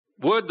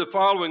would the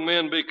following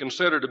men be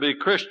considered to be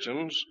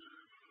Christians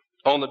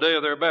on the day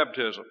of their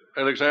baptism?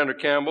 Alexander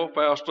Campbell,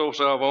 Fausto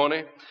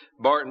Salvoni,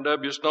 Barton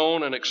W.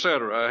 Stone, and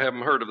etc. I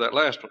haven't heard of that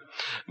last one.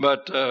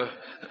 But,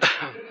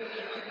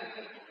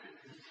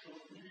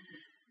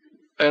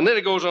 and then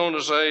it goes on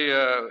to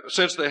say,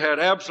 since they had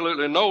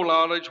absolutely no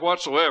knowledge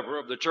whatsoever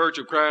of the Church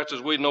of Christ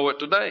as we know it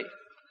today.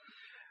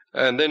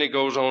 And then he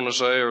goes on to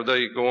say, or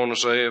they go on to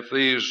say, if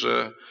these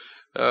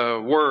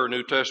were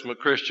New Testament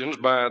Christians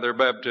by their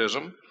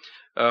baptism,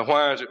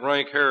 why is it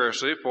rank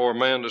heresy for a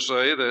man to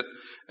say that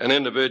an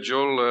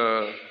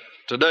individual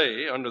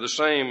today, under the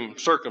same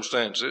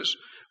circumstances,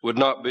 would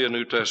not be a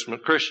New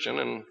Testament Christian?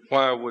 And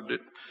why would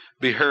it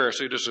be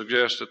heresy to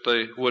suggest that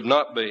they would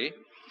not be?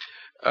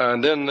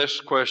 And then this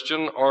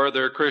question, are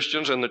there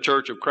Christians in the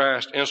Church of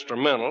Christ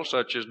instrumental,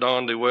 such as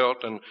Don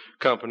DeWelt and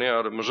company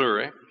out of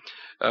Missouri?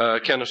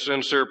 Can a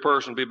sincere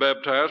person be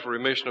baptized for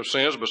remission of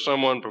sins by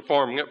someone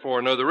performing it for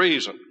another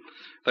reason?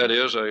 That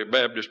is, a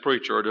Baptist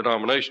preacher or a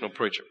denominational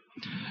preacher.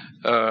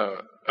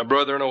 A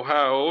brother in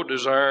Ohio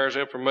desires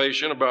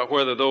information about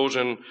whether those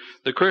in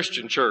the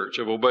Christian church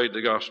have obeyed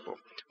the gospel.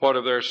 What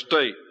of their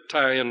state?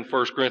 Tie in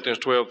 1 Corinthians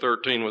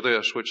 12:13 with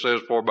this, which says,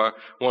 for by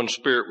one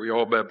Spirit we are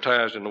all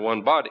baptized into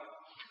one body.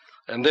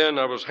 And then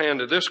I was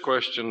handed this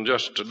question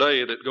just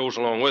today that goes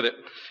along with it.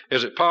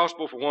 Is it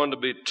possible for one to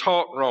be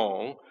taught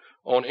wrong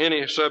on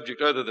any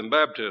subject other than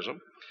baptism,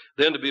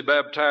 then to be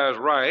baptized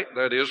right,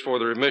 that is, for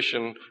the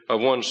remission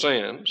of one's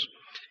sins?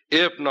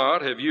 If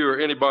not, have you or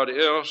anybody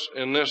else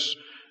in this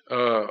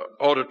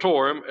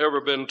auditorium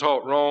ever been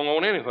taught wrong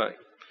on anything?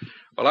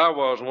 Well, I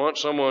was once.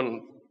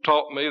 Someone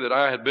taught me that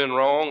I had been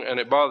wrong, and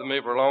it bothered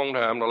me for a long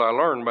time till I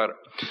learned better.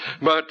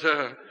 But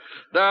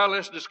now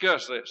let's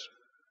discuss this.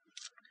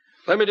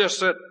 Let me just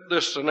set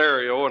this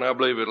scenario, and I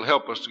believe it'll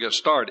help us to get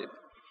started.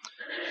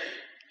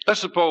 Let's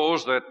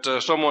suppose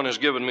that someone has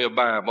given me a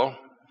Bible,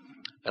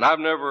 and I've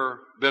never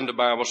been to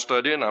Bible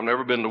study, and I've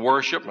never been to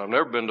worship, and I've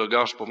never been to a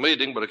gospel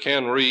meeting, but I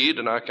can read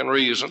and I can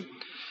reason.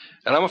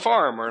 And I'm a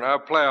farmer, and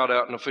I've plowed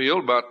out in the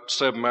field about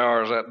 7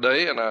 hours that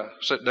day, and I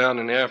sit down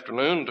in the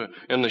afternoon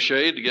in the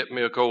shade to get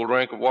me a cold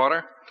drink of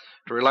water,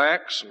 to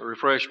relax and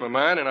refresh my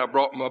mind, and I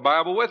brought my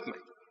Bible with me.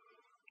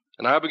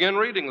 And I began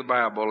reading the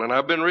Bible, and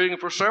I've been reading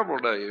for several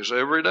days,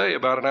 every day,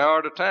 about an hour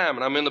at a time.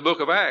 And I'm in the book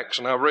of Acts,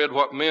 and I've read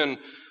what men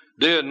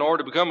did in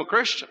order to become a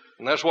Christian.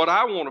 And that's what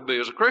I want to be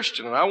as a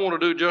Christian, and I want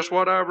to do just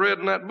what I've read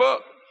in that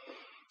book.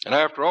 And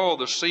after all,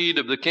 the seed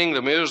of the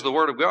kingdom is the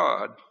Word of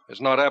God.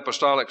 It's not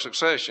apostolic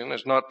succession.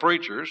 It's not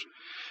preachers.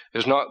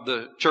 It's not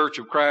the Church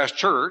of Christ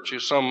church,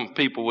 as some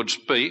people would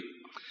speak.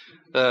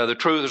 The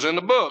truth is in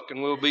the book,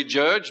 and we'll be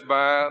judged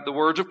by the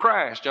words of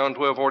Christ, John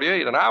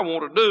 12:48. And I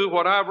want to do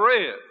what I've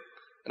read.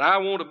 And I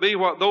want to be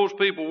what those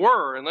people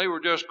were, and they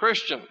were just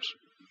Christians.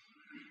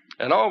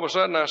 And all of a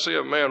sudden I see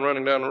a man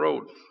running down the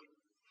road.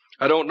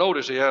 I don't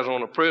notice he has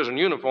on a prison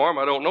uniform.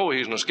 I don't know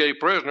he's an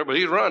escaped prisoner, but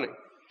he's running.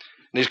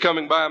 And he's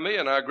coming by me,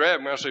 and I grab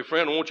him. I say,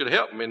 friend, I want you to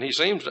help me. And he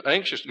seems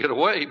anxious to get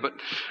away, but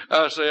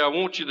I say, I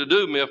want you to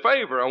do me a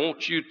favor. I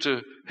want you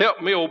to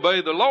help me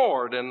obey the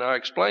Lord. And I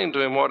explained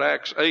to him what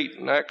Acts 8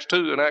 and Acts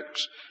 2 and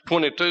Acts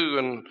 22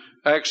 and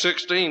Acts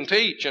 16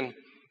 teach. And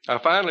I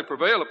finally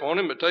prevail upon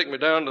him to take me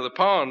down to the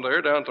pond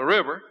there, down to the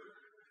river,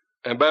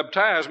 and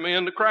baptize me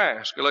into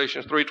Christ,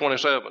 Galatians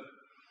 3:27,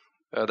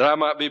 that I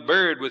might be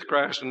buried with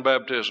Christ in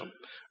baptism,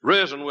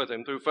 risen with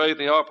him through faith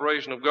in the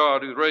operation of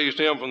God who raised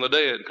him from the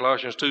dead,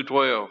 Colossians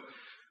 2:12,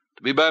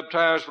 to be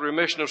baptized for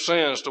remission of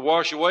sins, to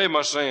wash away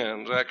my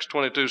sins, Acts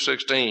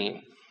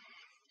 22:16.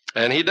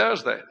 And he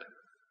does that,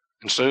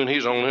 and soon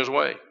he's on his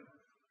way.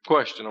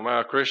 Question, am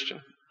I a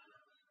Christian?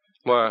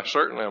 Why,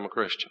 certainly I'm a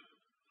Christian.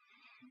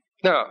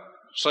 Now,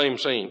 same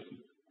scene.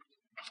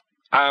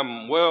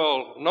 I'm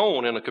well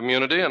known in the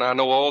community, and I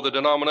know all the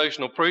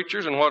denominational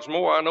preachers, and what's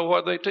more, I know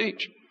what they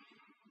teach.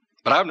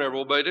 But I've never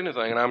obeyed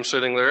anything, and I'm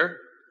sitting there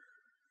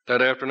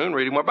that afternoon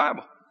reading my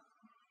Bible.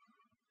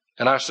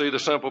 And I see the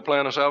simple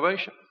plan of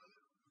salvation,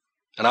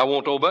 and I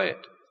want to obey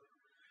it.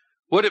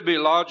 Would it be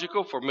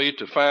logical for me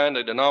to find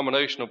a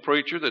denominational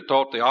preacher that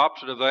taught the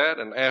opposite of that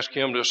and ask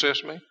him to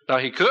assist me? Now,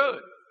 he could.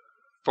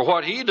 For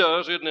what he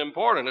does isn't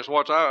important. It's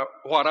what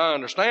I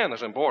understand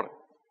that's important.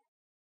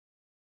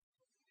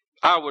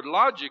 I would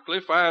logically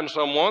find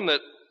someone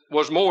that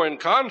was more in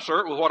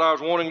concert with what I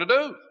was wanting to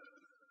do.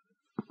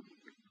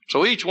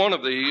 So each one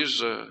of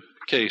these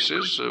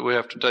cases we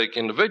have to take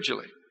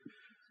individually.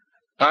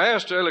 I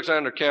asked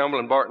Alexander Campbell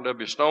and Barton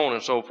W. Stone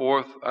and so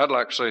forth, I'd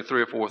like to say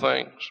 3 or 4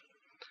 things.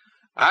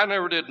 I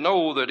never did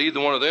know that either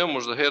one of them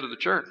was the head of the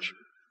church.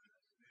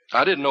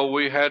 I didn't know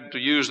we had to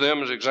use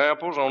them as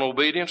examples on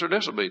obedience or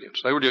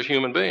disobedience. They were just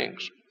human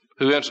beings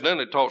who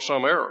incidentally taught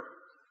some error.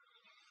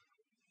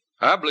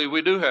 I believe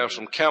we do have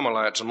some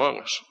Carmelites among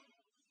us.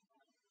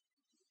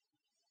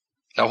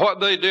 Now, what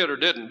they did or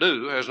didn't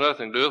do has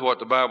nothing to do with what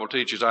the Bible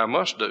teaches I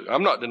must do.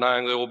 I'm not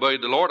denying they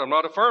obeyed the Lord. I'm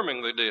not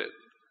affirming they did.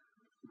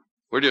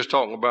 We're just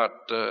talking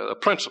about the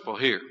principle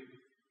here.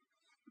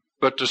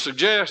 But to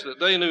suggest that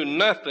they knew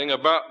nothing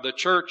about the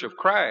Church of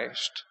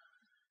Christ,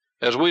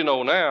 as we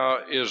know now,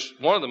 is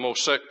one of the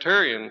most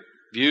sectarian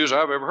views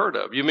I've ever heard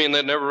of. You mean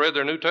they'd never read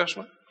their New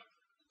Testament?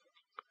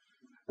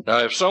 Now,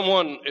 if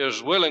someone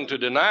is willing to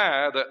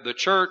deny that the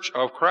church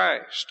of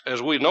Christ,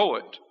 as we know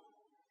it,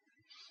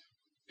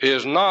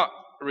 is not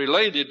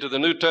related to the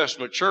New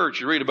Testament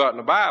church you read about in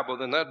the Bible,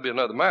 then that'd be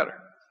another matter.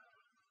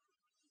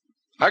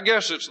 I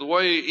guess it's the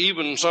way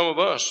even some of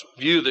us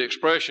view the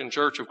expression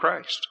Church of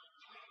Christ.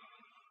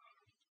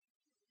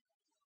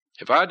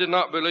 If I did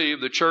not believe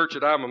the church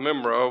that I'm a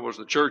member of was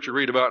the church you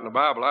read about in the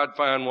Bible, I'd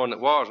find one that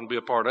was and be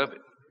a part of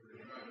it.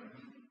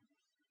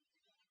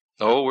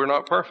 No, we're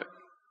not perfect.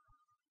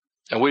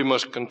 And we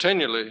must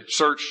continually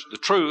search the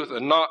truth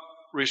and not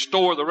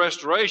restore the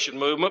restoration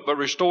movement, but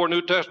restore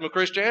New Testament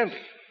Christianity.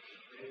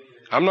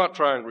 I'm not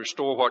trying to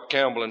restore what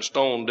Campbell and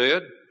Stone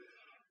did.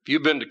 If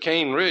you've been to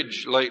Cane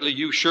Ridge lately,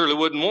 you surely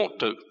wouldn't want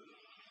to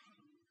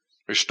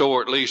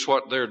restore at least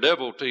what their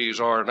devotees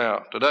are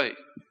now today.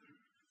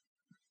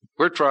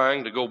 We're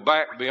trying to go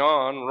back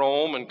beyond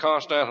Rome and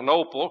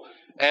Constantinople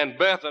and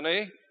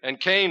Bethany and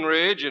Cane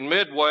Ridge and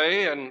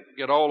Midway and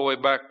get all the way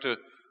back to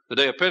the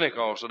day of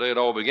Pentecost, the day it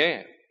all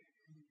began.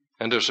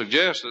 And to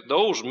suggest that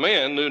those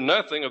men knew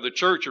nothing of the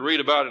church you read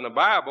about in the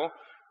Bible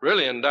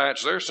really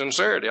indicts their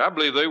sincerity. I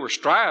believe they were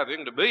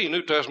striving to be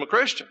New Testament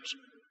Christians.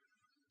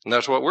 And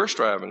that's what we're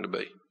striving to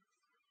be.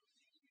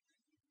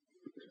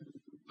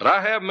 But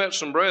I have met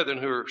some brethren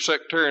who are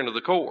sectarian to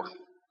the core.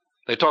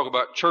 They talk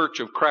about Church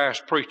of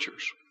Christ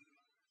preachers.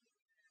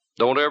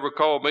 Don't ever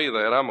call me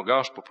that. I'm a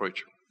gospel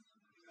preacher.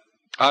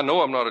 I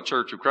know I'm not a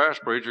Church of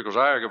Christ preacher because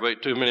I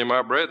aggravate too many of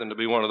my brethren to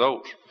be one of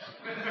those.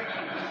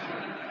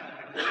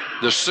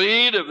 The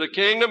seed of the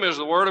kingdom is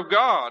the word of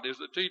God, is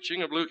the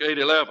teaching of Luke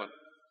 8:11.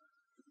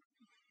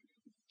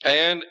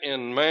 And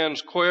in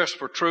man's quest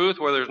for truth,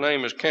 whether his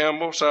name is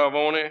Campbell,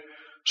 Salvoni,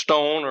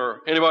 Stone,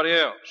 or anybody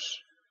else,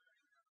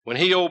 when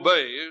he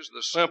obeys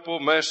the simple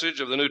message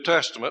of the New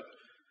Testament,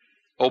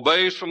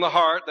 obeys from the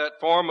heart that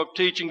form of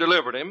teaching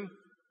delivered him,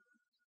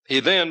 he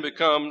then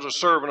becomes a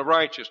servant of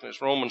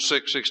righteousness, Romans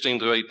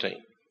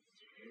 6:16-18.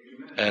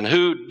 And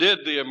who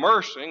did the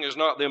immersing is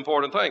not the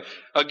important thing.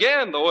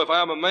 Again, though, if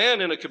I'm a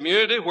man in a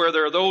community where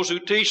there are those who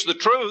teach the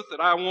truth that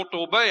I want to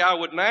obey, I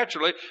would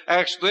naturally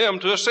ask them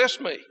to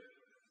assist me.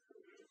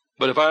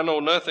 But if I know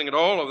nothing at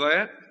all of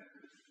that,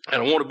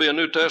 and I want to be a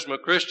New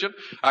Testament Christian,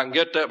 I can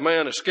get that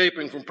man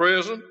escaping from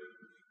prison.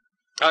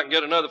 I can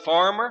get another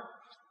farmer.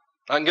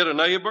 I can get a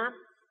neighbor.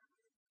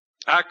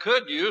 I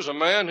could use a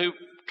man who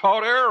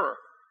taught error.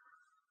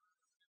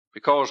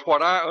 Because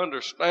what I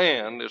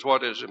understand is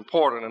what is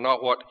important and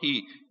not what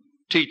he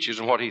teaches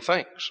and what he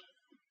thinks.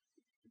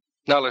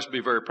 Now let's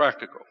be very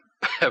practical.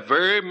 I have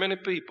very many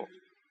people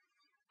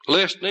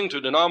listening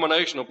to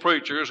denominational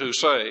preachers who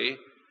say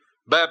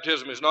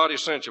baptism is not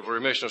essential for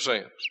remission of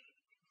sins.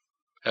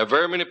 Have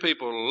very many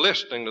people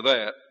listening to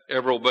that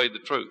ever obeyed the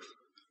truth?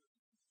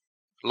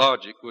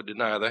 Logic would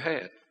deny they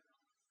had.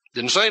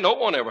 Didn't say no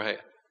one ever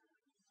had.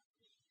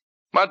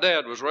 My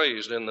dad was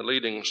raised in the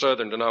leading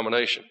Southern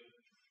denomination.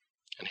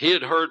 And he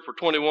had heard for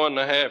 21 and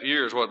a half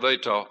years what they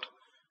taught.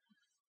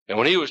 And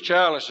when he was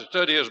challenged to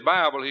study his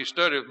Bible, he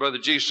studied with Brother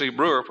G.C.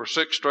 Brewer for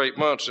 6 straight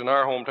months in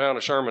our hometown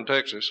of Sherman,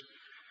 Texas.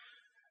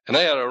 And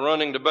they had a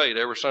running debate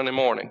every Sunday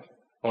morning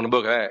on the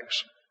book of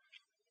Acts.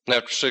 And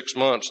after 6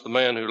 months, the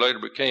man who later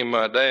became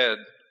my dad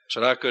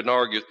said I couldn't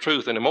argue the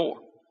truth anymore.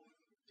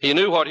 He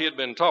knew what he had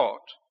been taught.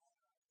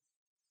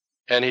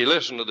 And he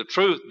listened to the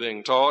truth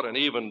being taught and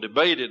even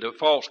debated a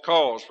false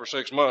cause for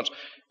 6 months.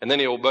 And then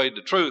he obeyed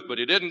the truth. But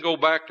he didn't go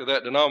back to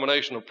that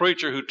denominational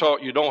preacher who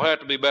taught you don't have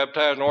to be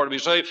baptized in order to be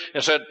saved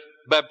and said,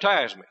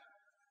 baptize me.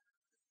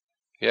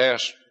 He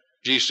asked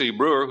G.C.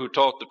 Brewer, who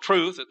taught the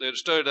truth that they had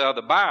studied out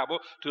of the Bible,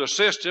 to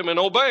assist him in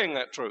obeying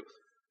that truth.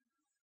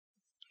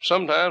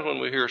 Sometimes when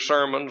we hear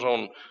sermons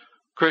on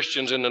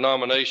Christians in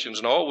denominations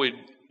and all, we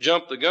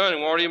jump the gun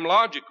and we aren't even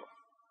logical.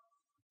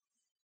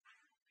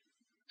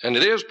 And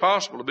it is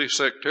possible to be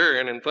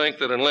sectarian and think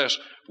that unless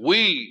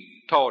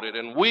we taught it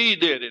and we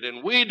did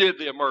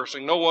the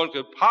immersing, no one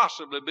could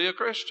possibly be a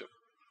Christian.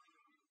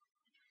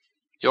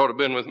 You ought to have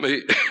been with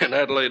me in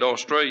Adelaide,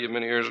 Australia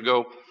many years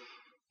ago.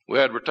 We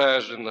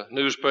advertised in the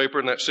newspaper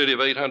in that city of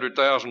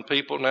 800,000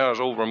 people. Now it's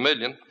over 1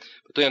 million,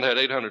 but then had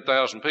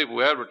 800,000 people.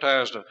 We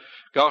advertised a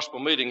gospel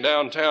meeting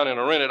downtown in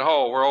a rented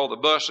hall where all the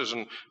buses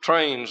and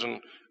trains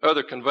and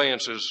other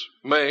conveyances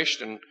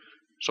meshed, and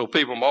so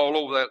people from all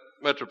over that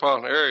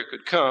metropolitan area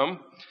could come.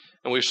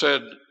 And we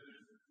said,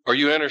 are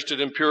you interested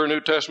in pure New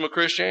Testament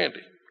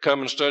Christianity?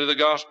 Come and study the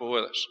gospel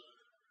with us.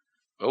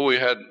 Well, we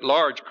had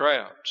large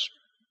crowds.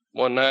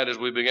 One night as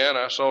we began,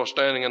 I saw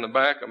standing in the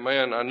back a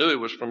man. I knew he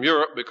was from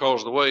Europe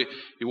because of the way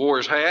he wore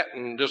his hat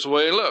and just the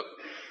way he looked.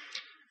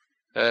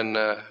 And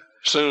as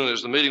soon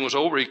as the meeting was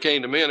over, he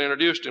came to me and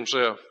introduced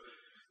himself.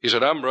 He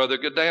said, I'm Brother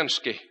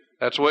Gdański.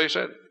 That's the way he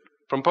said it,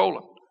 from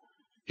Poland.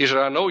 He said,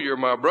 I know you're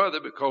my brother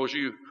because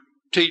you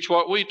teach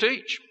what we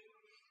teach.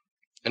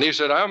 And he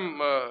said,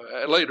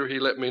 later he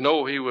let me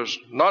know he was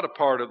not a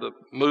part of the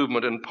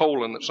movement in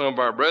Poland that some of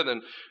our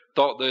brethren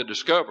thought they had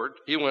discovered.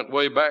 He went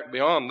way back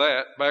beyond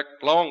that, back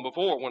long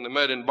before when they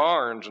met in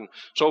barns and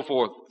so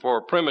forth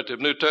for primitive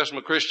New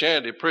Testament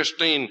Christianity,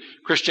 pristine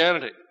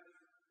Christianity.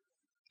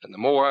 And the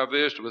more I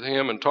visited with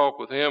him and talked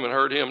with him and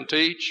heard him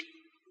teach,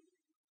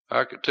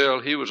 I could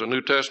tell he was a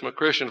New Testament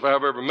Christian if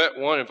I've ever met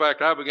one. In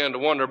fact, I began to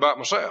wonder about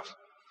myself.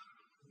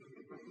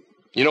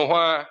 You know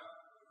why?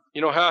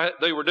 You know how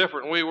they were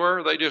different than we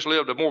were? They just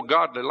lived a more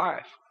godly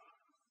life.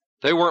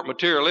 They weren't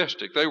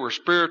materialistic. They were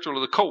spiritual to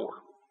the core.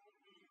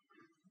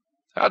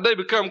 How'd they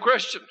become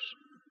Christians?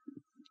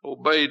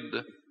 Obeyed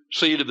the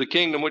seed of the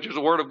kingdom, which is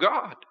the Word of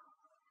God.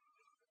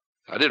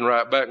 I didn't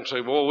write back and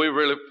say, well, we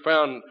really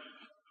found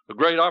a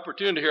great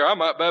opportunity here. I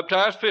might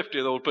baptize 50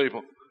 of those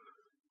people.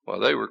 Well,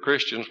 they were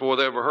Christians before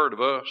they ever heard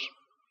of us.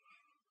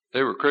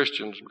 They were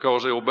Christians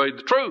because they obeyed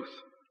the truth.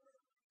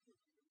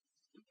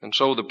 And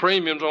so the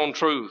premium's on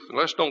truth.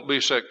 Let's don't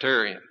be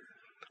sectarian.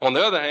 On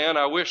the other hand,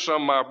 I wish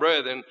some of my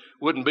brethren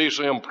wouldn't be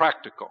so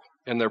impractical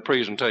in their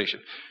presentation.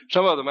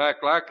 Some of them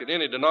act like that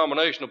any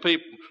denominational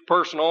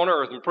person on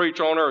earth and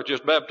preacher on earth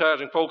just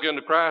baptizing folk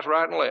into Christ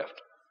right and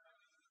left.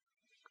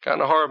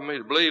 Kind of hard for me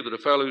to believe that a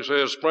fellow who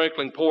says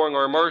sprinkling, pouring,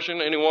 or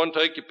immersion, anyone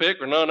take your pick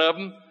or none of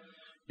them,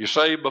 you're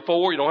saved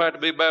before, you don't have to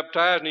be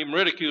baptized, and even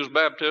ridicules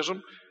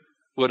baptism,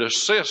 would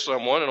assist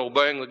someone in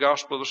obeying the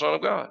gospel of the Son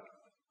of God.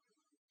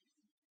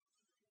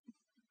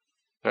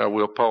 Now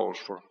we'll pause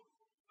for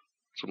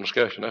some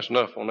discussion. That's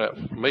enough on that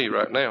for me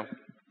right now.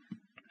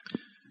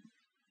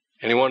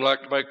 Anyone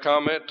like to make a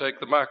comment? Take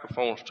the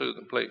microphones to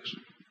them, please.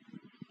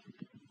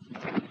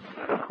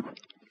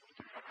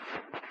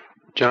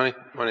 Johnny,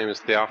 my name is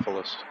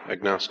Theophilus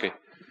Agnoski.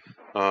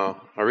 I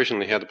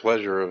recently had the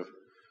pleasure of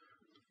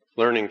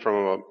learning from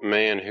a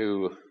man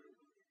who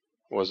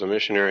was a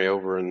missionary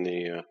over in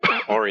the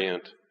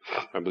Orient.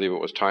 I believe it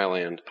was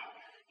Thailand.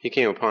 He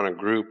came upon a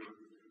group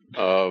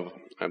of,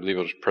 I believe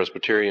it was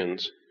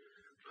Presbyterians,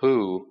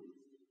 who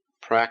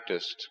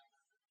practiced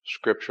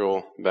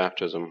scriptural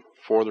baptism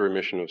for the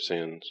remission of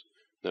sins,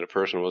 that a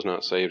person was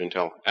not saved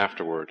until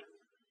afterward.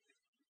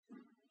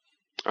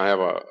 I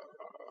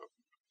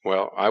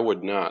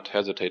would not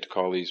hesitate to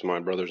call these my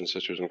brothers and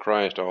sisters in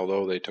Christ,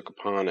 although they took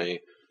upon a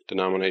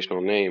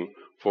denominational name.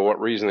 For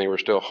what reason they were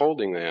still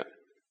holding that,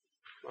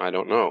 I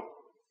don't know.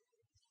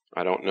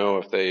 I don't know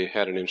if they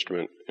had an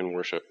instrument in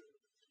worship.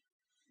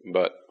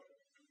 But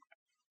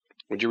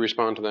would you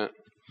respond to that?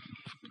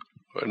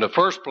 In the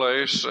first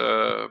place,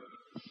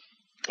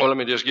 let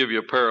me just give you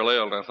a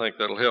parallel, and I think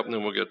that'll help, and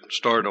then we'll get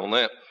started on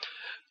that.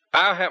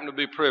 I happen to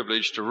be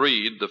privileged to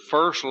read the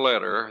first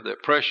letter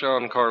that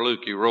Prashant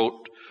Karluki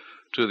wrote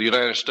to the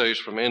United States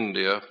from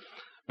India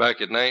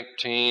back in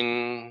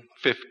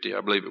 1950,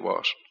 I believe it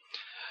was.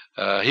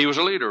 He was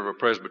a leader of a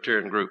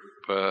Presbyterian group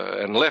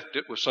and left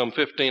it with some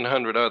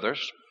 1,500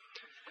 others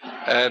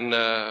and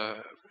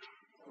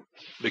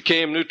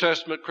became New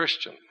Testament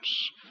Christians.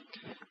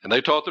 And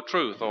they taught the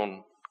truth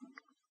on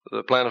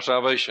the plan of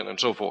salvation and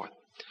so forth.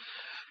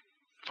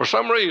 For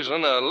some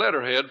reason, a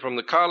letterhead from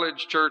the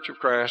College Church of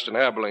Christ in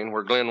Abilene,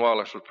 where Glenn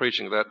Wallace was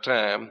preaching at that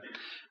time,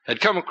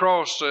 had come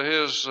across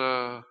his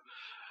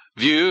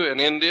view in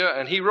India,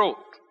 and he wrote,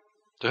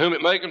 "To whom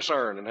it may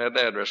concern," and had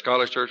the address,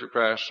 College Church of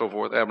Christ, so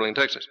forth, Abilene,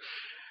 Texas.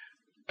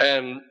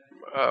 And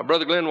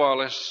Brother Glenn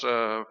Wallace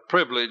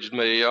privileged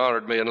me,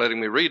 honored me in letting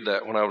me read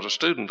that when I was a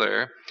student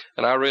there,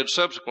 and I read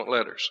subsequent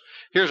letters.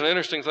 Here's an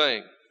interesting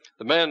thing.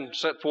 The men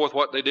set forth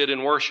what they did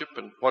in worship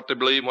and what they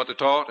believed and what they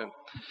taught. And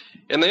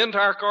in the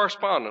entire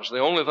correspondence, the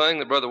only thing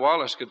that Brother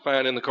Wallace could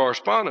find in the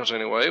correspondence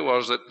anyway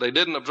was that they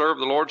didn't observe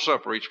the Lord's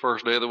Supper each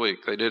first day of the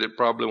week. They did it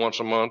probably once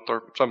a month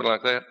or something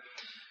like that.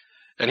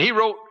 And he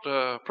wrote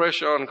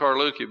Prashant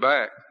Karluki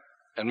back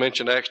and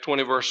mentioned Acts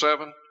 20, verse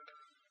 7,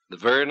 the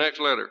very next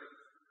letter.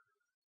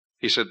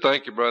 He said,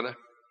 "Thank you, brother."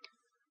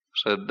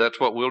 Said, "That's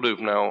what we'll do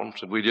from now on."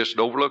 Said, "We just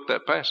overlooked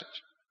that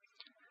passage."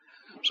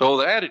 So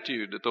the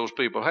attitude that those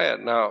people had.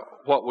 Now,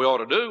 what we ought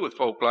to do with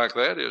folk like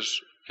that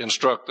is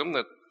instruct them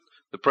that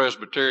the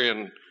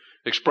Presbyterian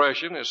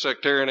expression is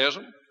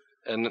sectarianism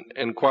and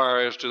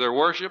inquire as to their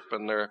worship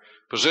and their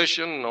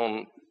position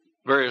on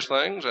various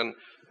things and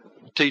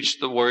teach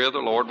the way of the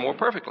Lord more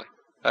perfectly.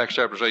 Acts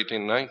chapters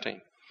 18 and 19.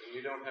 And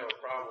you don't have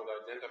a problem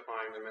with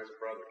identifying them as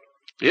brothers?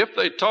 If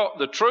they taught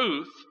the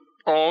truth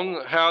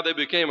on how they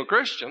became a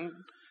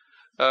Christian,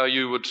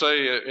 you would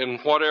say in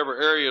whatever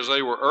areas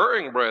they were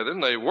erring, brethren,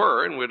 they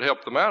were, and we'd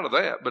help them out of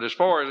that. But as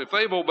far as if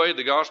they've obeyed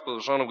the gospel of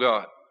the Son of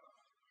God,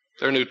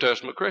 they're New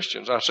Testament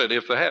Christians. I said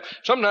if they have.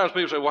 Sometimes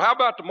people say, well, how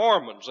about the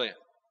Mormons then?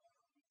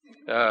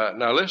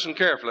 Now listen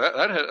carefully.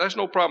 That's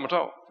no problem at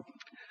all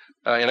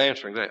in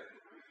answering that.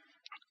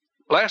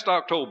 Last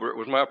October, it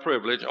was my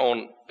privilege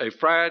on a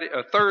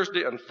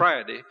Thursday and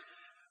Friday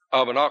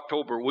of an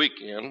October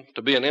weekend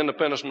to be in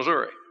Independence,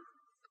 Missouri,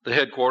 the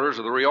headquarters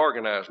of the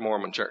reorganized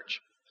Mormon Church.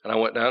 And I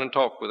went down and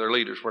talked with their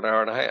leaders for an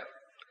hour and a half.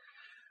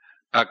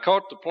 I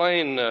caught the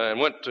plane and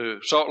went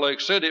to Salt Lake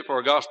City for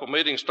a gospel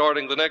meeting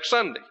starting the next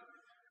Sunday.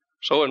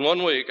 So in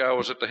 1 week, I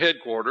was at the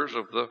headquarters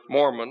of the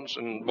Mormons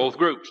in both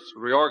groups.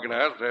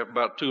 Reorganized, they have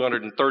about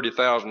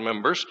 230,000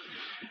 members,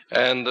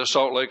 and the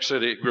Salt Lake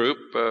City group,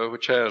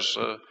 which has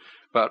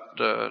about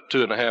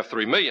 2.5,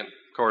 3 million,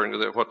 according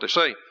to what they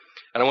say.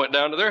 And I went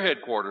down to their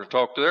headquarters,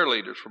 talked to their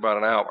leaders for about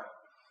an hour.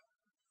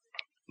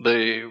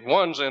 The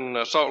ones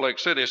in Salt Lake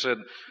City said,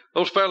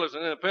 those fellas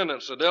in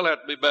Independence said they'll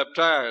have to be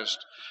baptized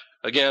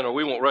again or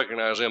we won't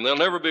recognize them. They'll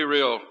never be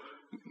real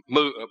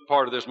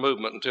part of this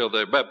movement until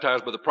they're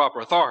baptized by the proper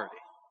authority.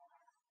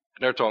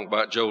 And they're talking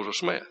about Joseph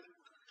Smith.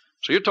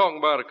 So you're talking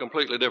about a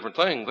completely different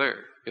thing there.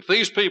 If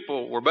these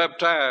people were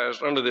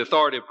baptized under the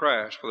authority of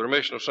Christ for the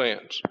remission of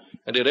sins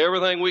and did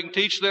everything we can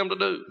teach them to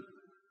do,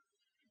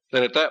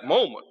 then at that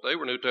moment they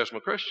were New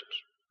Testament Christians.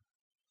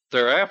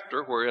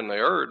 Thereafter, wherein they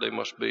erred, they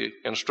must be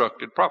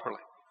instructed properly.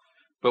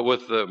 But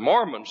with the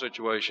Mormon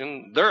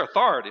situation, their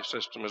authority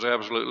system is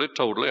absolutely,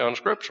 totally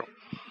unscriptural.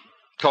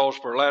 Calls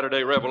for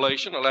latter-day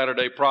revelation, a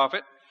latter-day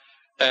prophet,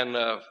 and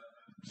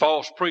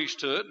false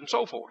priesthood, and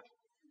so forth.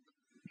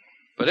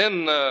 But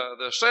in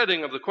the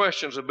setting of the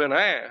questions that have been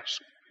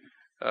asked,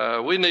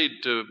 we need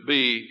to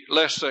be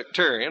less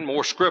sectarian,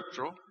 more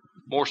scriptural,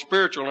 more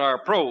spiritual in our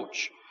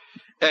approach,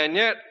 and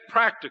yet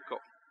practical.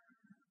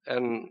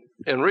 And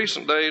in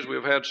recent days,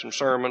 we've had some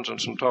sermons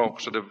and some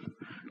talks that have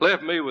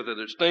left me with a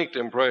distinct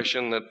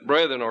impression that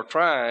brethren are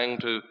trying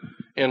to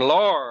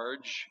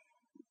enlarge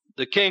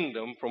the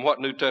kingdom from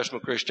what New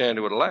Testament Christianity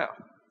would allow.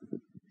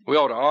 We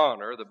ought to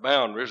honor the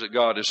boundaries that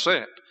God has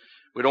set.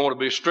 We don't want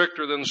to be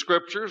stricter than the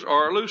Scriptures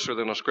or looser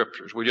than the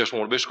Scriptures. We just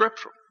want to be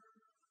scriptural.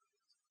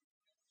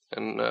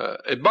 And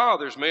it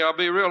bothers me, I'll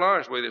be real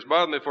honest with you, it's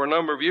bothered me for a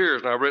number of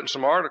years, and I've written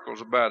some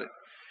articles about it.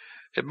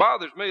 It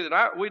bothers me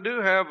that we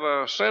do have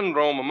a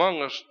syndrome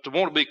among us to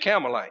want to be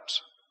Campbellites.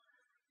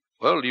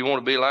 Well, do you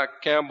want to be like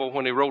Campbell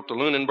when he wrote the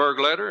Lunenburg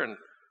letter and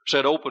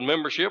said open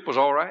membership was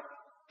all right?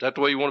 Is that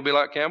the way you want to be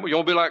like Campbell? You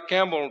want to be like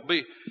Campbell and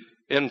be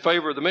in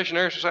favor of the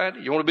missionary society?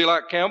 You want to be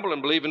like Campbell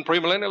and believe in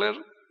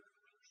premillennialism?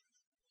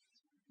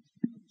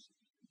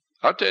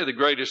 I'll tell you the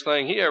greatest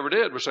thing he ever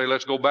did was say,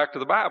 let's go back to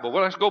the Bible.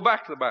 Well, let's go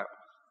back to the Bible.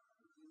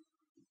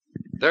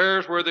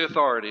 There's where the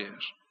authority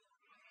is.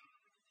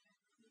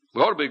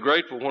 We ought to be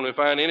grateful when we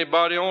find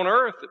anybody on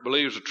earth that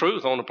believes the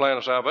truth on the plan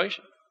of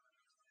salvation.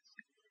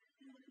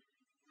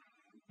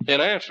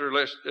 In answer,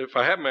 if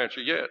I haven't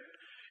answered yet,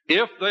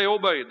 if they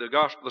obeyed the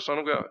gospel of the Son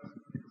of God,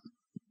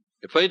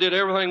 if they did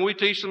everything we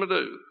teach them to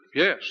do,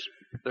 yes,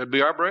 they'd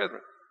be our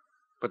brethren.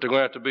 But they're going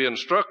to have to be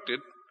instructed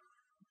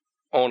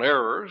on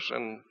errors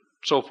and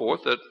so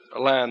forth that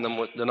align them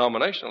with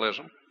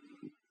denominationalism.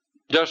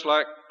 Just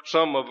like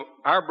some of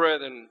our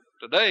brethren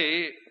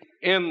today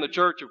in the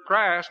Church of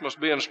Christ must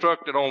be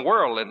instructed on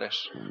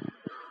worldliness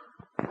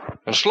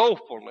and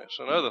slothfulness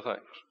and other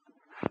things.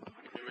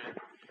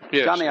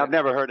 Yes. Johnny, I've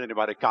never heard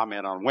anybody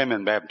comment on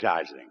women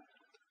baptizing.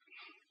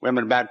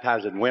 Women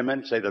baptizing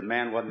women, say the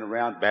man wasn't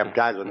around,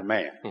 baptizing a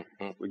man.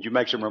 Would you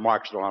make some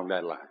remarks along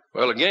that line?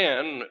 Well,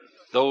 again,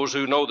 those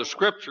who know the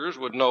Scriptures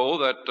would know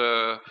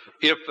that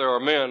if there are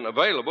men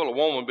available, a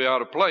woman would be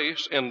out of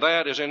place, and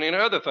that is in any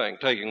other thing,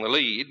 taking the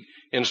lead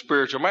in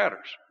spiritual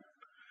matters.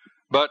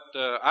 But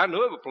I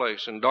knew of a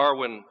place in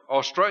Darwin,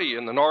 Australia,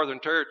 in the Northern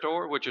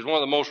Territory, which is one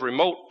of the most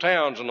remote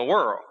towns in the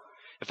world.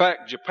 In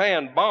fact,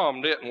 Japan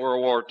bombed it in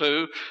World War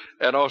II,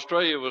 and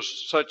Australia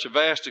was such a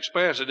vast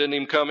expanse it didn't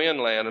even come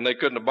inland, and they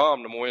couldn't have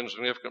bombed a more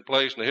insignificant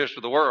place in the history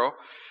of the world.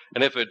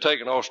 And if they'd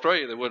taken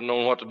Australia, they wouldn't have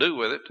known what to do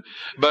with it.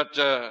 But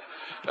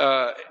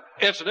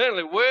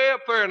incidentally, way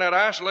up there in that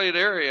isolated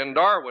area in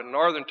Darwin,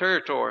 Northern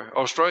Territory,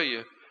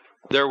 Australia,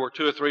 there were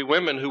 2 or 3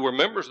 women who were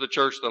members of the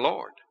Church of the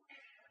Lord.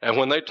 And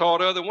when they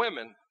taught other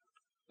women,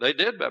 they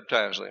did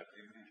baptize them.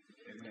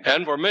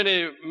 And for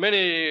many,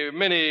 many,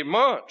 many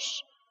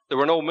months, there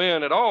were no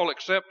men at all,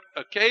 except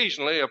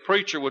occasionally a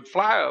preacher would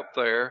fly up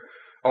there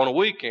on a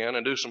weekend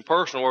and do some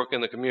personal work in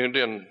the community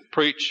and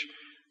preach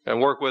and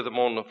work with them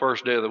on the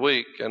first day of the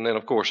week. And then,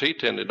 of course, he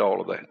tended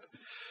all of that.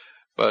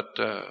 But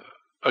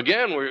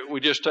again, we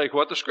just take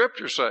what the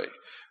Scriptures say.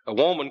 A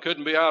woman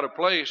couldn't be out of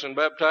place in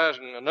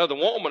baptizing another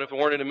woman if there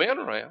weren't any men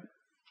around.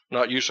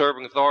 Not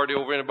usurping authority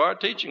over anybody,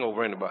 teaching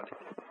over anybody.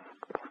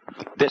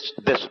 This,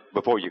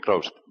 before you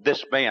close,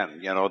 this man,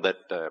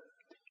 that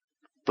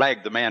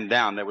flagged the man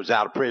down that was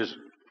out of prison.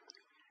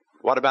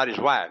 What about his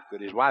wife?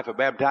 Could his wife have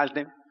baptized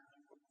him?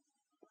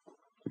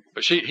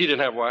 But he didn't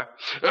have a wife.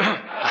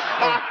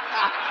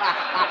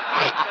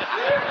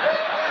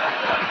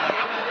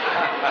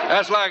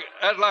 That's like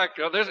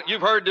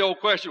you've heard the old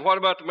question, what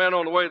about the man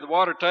on the way to the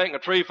water tank and a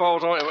tree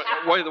falls on him,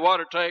 way to the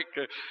water tank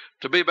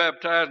to be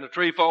baptized and a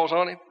tree falls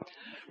on him?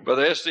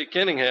 Brother S.C.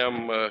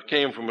 Kenningham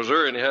came from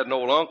Missouri, and he had an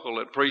old uncle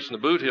that preached in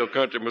the Boot Hill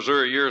country of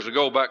Missouri years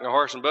ago, back in the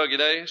horse and buggy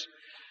days.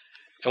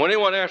 And when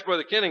anyone asked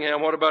Brother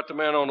Kenningham, what about the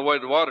man on the way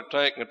to the water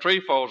tank and a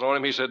tree falls on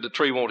him, he said the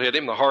tree won't hit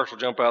him, the horse will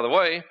jump out of the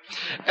way.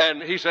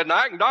 And he said, now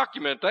I can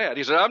document that.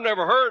 He said, I've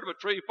never heard of a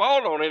tree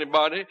falling on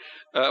anybody,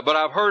 but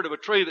I've heard of a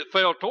tree that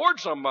fell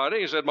towards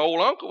somebody. He said, my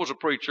old uncle was a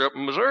preacher up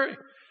in Missouri,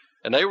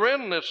 and they were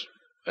in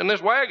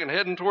this wagon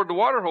heading toward the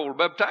water hole to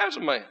baptize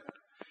a man.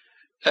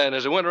 And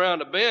as they went around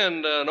the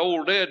bend, an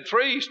old dead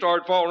tree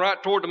started falling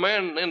right toward the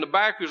man in the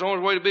back who was on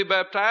his way to be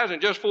baptized,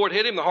 and just before it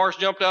hit him, the horse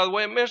jumped out of the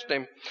way and missed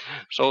him.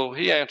 So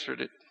he answered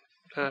it.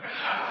 The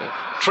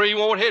tree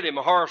won't hit him,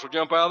 the horse will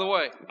jump out of the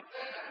way.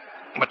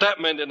 But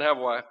that man didn't have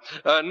a wife.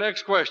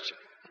 Next question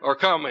or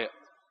comment.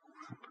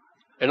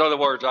 In other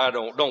words,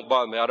 don't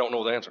bother me, I don't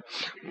know the answer.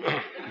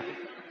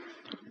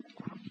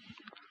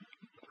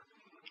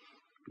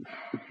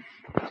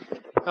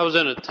 I was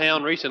in a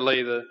town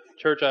recently, the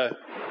church I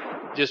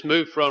just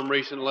moved from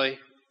recently.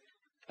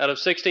 Out of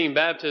 16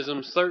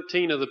 baptisms,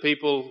 13 of the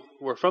people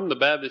were from the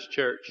Baptist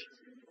church,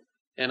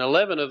 and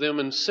 11 of them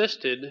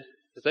insisted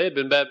that they had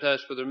been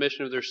baptized for the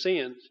remission of their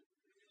sins.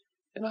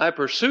 And I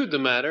pursued the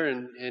matter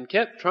and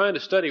kept trying to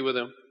study with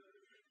them.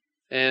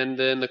 And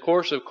in the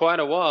course of quite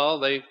a while,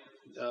 they,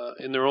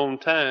 in their own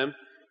time,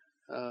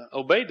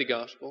 obeyed the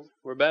gospel,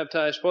 were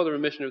baptized for the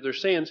remission of their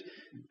sins.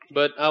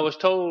 But I was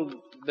told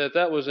that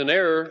that was an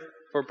error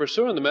for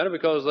pursuing the matter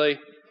because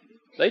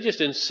they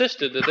just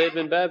insisted that they'd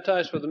been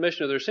baptized for the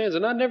remission of their sins,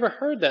 and I'd never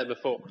heard that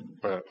before.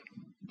 Right.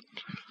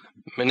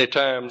 Many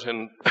times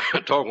in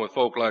talking with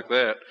folk like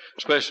that,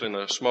 especially in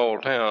a small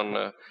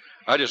town,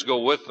 I just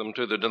go with them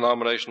to the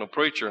denominational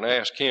preacher and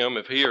ask him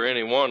if he or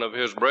any one of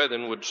his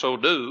brethren would so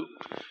do,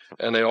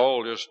 and they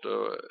all just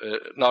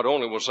not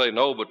only will say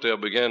no, but they'll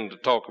begin to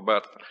talk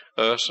about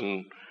us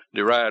and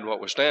deride what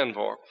we stand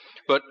for.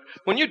 But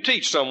when you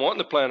teach someone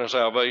the plan of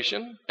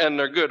salvation, and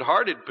they're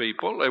good-hearted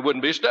people, they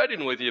wouldn't be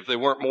studying with you if they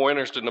weren't more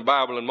interested in the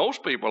Bible than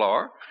most people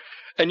are,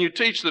 and you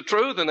teach the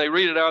truth and they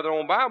read it out of their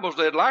own Bibles,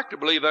 they'd like to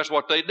believe that's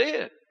what they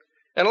did.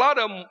 And a lot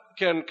of them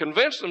can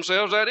convince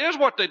themselves that is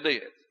what they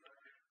did.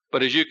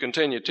 But as you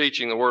continue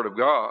teaching the Word of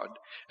God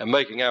and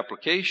making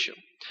application,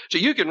 so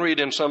you can read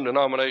in some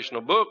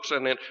denominational books,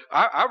 and then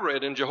I've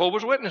read in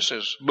Jehovah's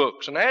Witnesses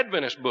books and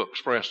Adventist books,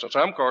 for instance.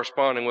 I'm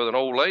corresponding with an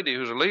old lady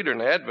who's a leader in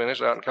the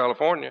Adventists out in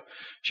California.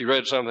 She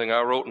read something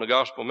I wrote in the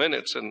Gospel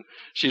Minutes, and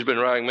she's been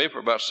writing me for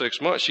about 6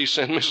 months. She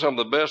sent me some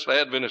of the best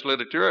Adventist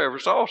literature I ever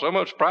saw. Some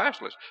of it's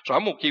priceless, so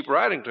I'm going to keep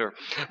writing to her.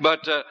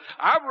 But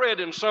I've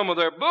read in some of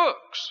their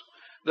books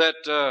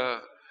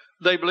that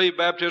they believe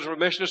baptism for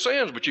remission of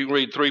sins, but you can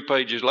read 3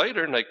 pages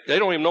later, and they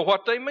don't even know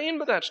what they mean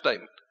by that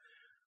statement.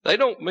 They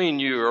don't mean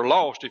you are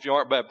lost if you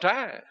aren't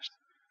baptized.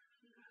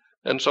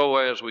 And so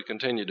as we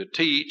continue to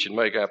teach and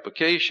make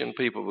application,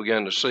 people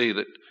begin to see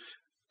that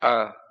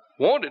I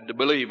wanted to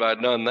believe I'd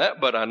done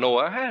that, but I know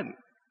I hadn't.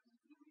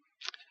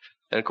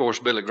 And, of course,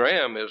 Billy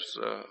Graham is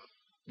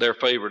their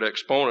favorite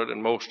exponent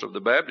in most of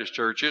the Baptist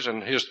churches,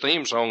 and his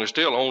theme song is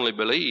still Only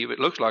Believe. It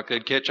looks like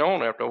they'd catch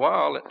on after a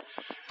while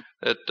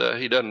that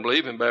he doesn't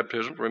believe in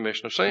baptism for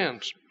remission of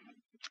sins.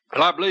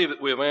 And I believe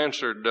that we have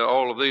answered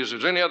all of these.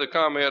 If there's any other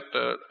comment,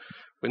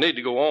 we need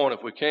to go on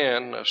if we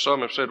can.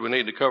 Some have said we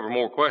need to cover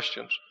more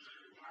questions.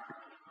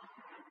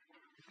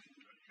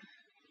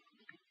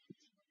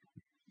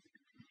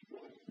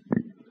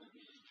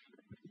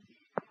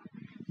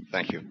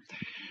 Thank you.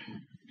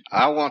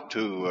 I want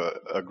to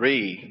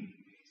agree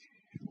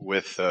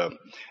with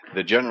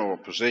the general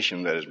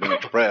position that has been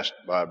expressed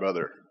by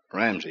Brother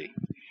Ramsey.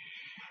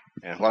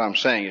 And what I'm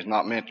saying is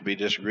not meant to be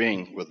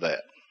disagreeing with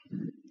that.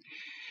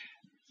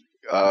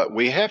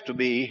 We have to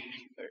be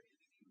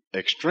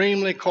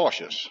extremely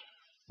cautious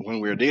when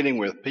we're dealing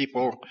with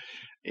people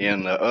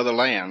in other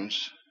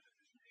lands.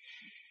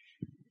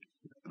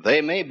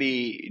 They may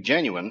be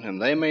genuine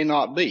and they may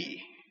not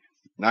be.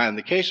 Now, in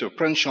the case of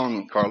Prince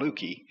Sean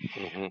Carlucci,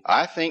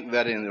 I think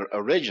that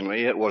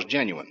originally it was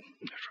genuine.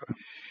 That's right.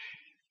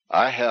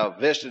 I have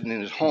visited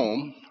in his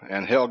home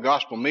and held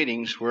gospel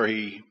meetings where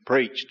he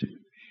preached.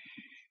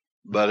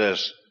 But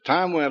as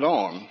time went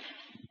on,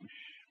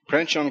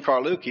 Prince Sean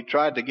Carlucci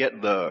tried to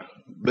get the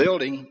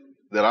building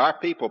that our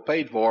people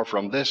paid for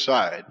from this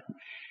side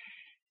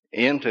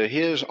into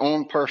his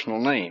own personal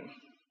name.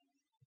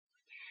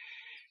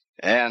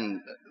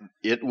 And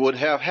it would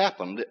have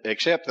happened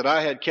except that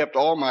I had kept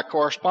all my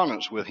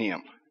correspondence with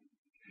him.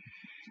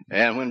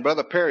 And when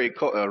Brother Perry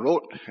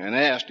wrote and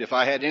asked if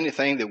I had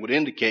anything that would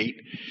indicate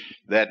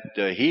that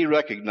he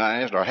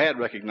recognized or had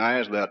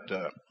recognized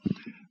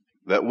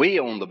that we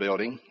owned the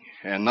building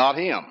and not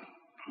him,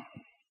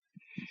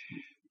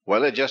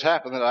 well, it just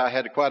happened that I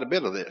had quite a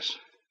bit of this.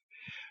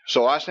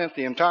 So I sent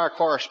the entire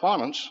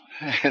correspondence,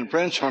 and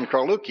Prince Sean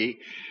Carlucci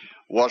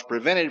was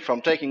prevented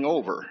from taking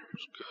over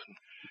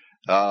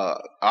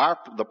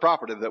the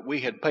property that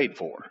we had paid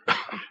for,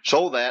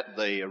 so that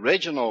the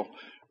original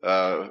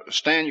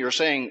Stan, you're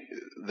saying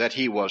that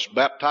he was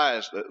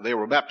baptized, they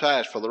were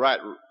baptized for the right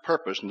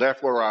purpose, and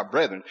therefore our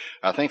brethren.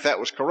 I think that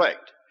was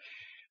correct.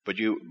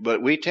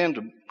 But we tend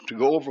to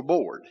go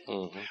overboard.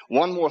 Mm-hmm.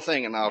 One more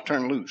thing, and I'll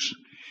turn loose.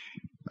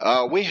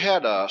 We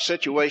had a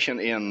situation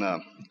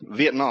in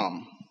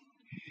Vietnam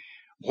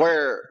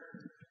where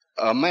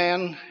a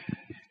man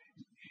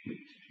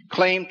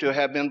claimed to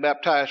have been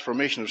baptized for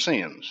remission of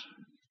sins.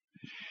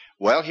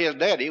 Well, his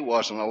daddy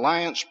was an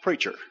Alliance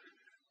preacher,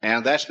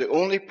 and that's the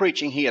only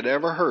preaching he had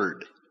ever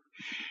heard.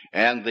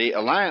 And the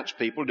Alliance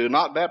people do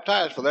not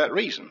baptize for that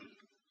reason.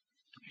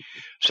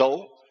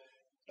 So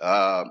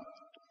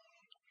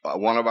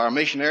one of our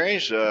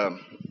missionaries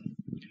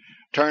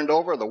turned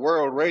over the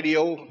world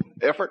radio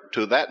effort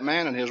to that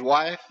man and his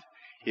wife.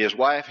 His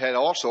wife had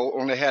also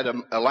only had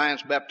an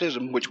alliance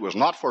baptism, which was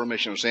not for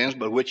remission of sins,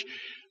 but which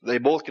they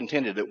both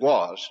contended it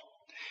was.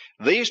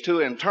 These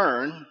two, in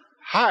turn,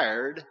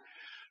 hired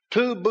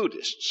 2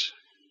 Buddhists.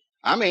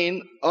 I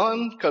mean,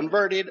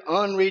 unconverted,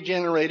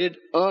 unregenerated,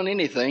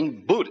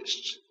 anything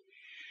Buddhists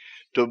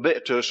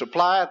to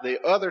supply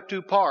the other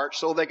 2 parts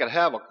so they could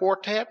have a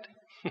quartet.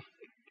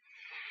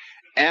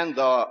 And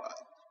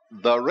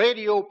the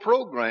radio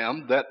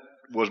program that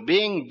was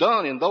being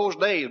done in those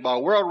days by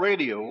World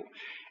Radio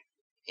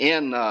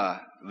in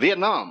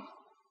Vietnam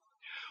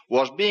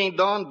was being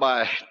done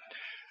by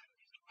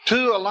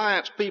 2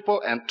 alliance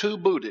people and 2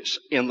 Buddhists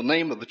in the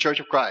name of the Church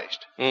of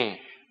Christ.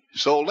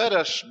 So let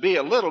us be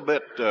a little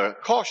bit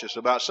cautious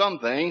about some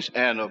things,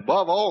 and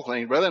above all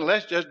things, brethren,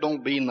 let's just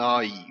don't be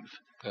naive.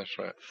 That's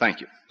right.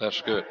 Thank you. That's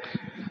good.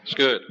 That's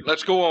good.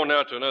 Let's go on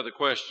now to another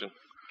question.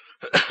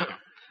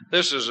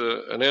 This is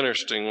an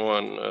interesting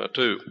one,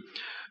 too.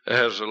 It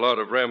has a lot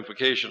of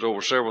ramifications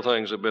over several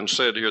things that have been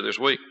said here this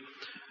week.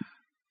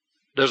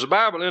 Does the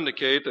Bible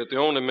indicate that the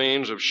only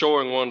means of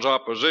showing one's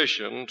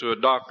opposition to a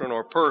doctrine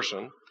or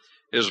person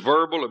is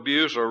verbal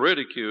abuse or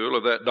ridicule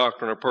of that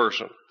doctrine or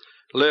person?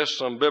 List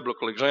some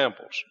biblical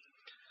examples.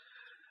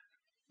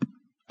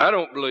 I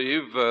don't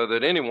believe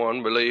that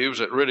anyone believes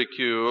that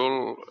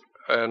ridicule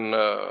and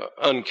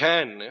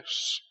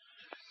unkindness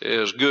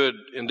is good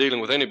in dealing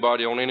with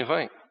anybody on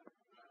anything.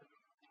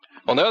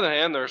 On the other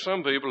hand, there are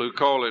some people who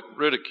call it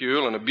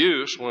ridicule and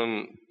abuse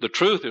when the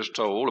truth is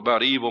told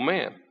about evil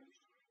men.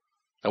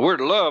 And we're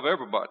to love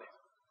everybody.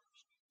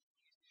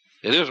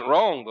 It isn't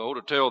wrong, though,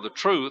 to tell the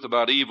truth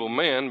about evil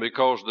men,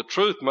 because the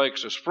truth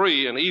makes us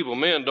free, and evil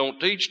men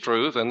don't teach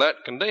truth, and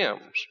that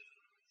condemns.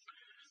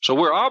 So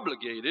we're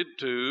obligated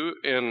to,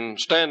 in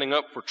standing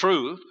up for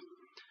truth,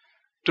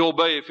 to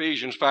obey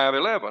Ephesians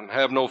 5:11,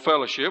 have no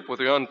fellowship with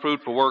the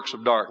unfruitful works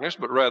of darkness,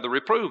 but rather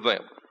reprove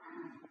them.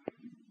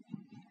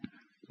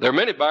 There are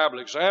many Bible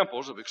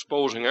examples of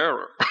exposing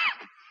error.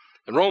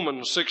 In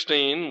Romans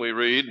 16, we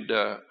read,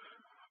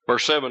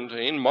 verse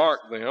 17, mark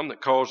them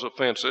that cause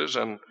offenses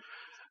and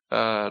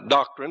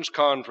doctrines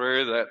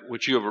contrary to that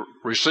which you have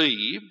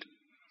received.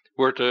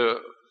 We're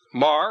to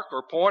mark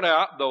or point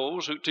out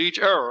those who teach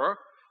error,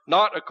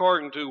 not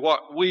according to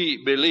what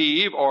we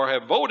believe or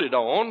have voted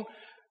on,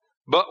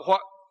 but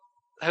what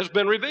has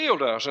been revealed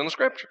to us in the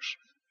Scriptures.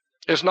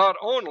 It's not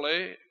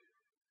only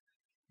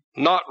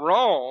not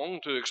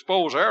wrong to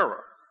expose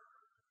error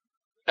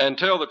and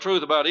tell the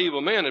truth about evil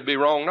men, it'd be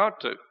wrong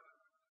not to.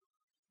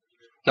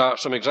 Now,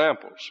 some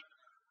examples.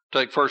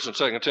 Take 1 and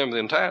 2 Timothy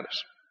and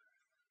Titus.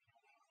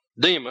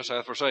 Demas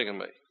hath forsaken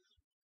me.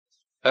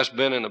 That's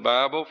been in the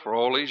Bible for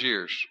all these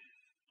years.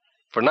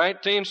 For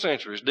 19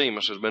 centuries,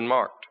 Demas has been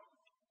marked.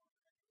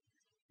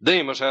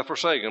 Demas hath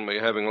forsaken me,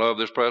 having loved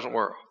this present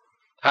world.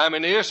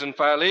 Hymenaeus and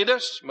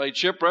Philetus made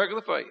shipwreck of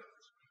the faith.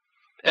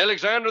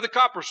 Alexander the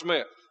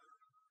coppersmith.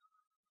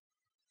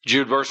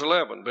 Jude verse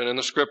 11, been in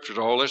the Scriptures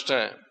all this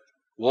time.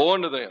 Woe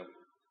unto them.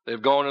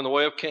 They've gone in the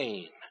way of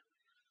Cain.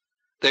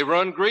 They've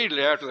run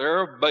greedily after the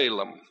error of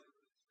Balaam,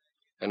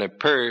 and have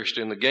perished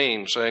in the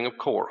gainsaying of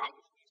Korah.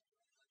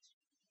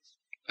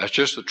 That's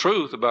just the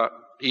truth about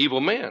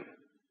evil men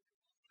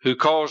who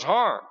cause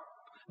harm.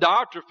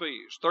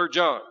 Diotrephes, 3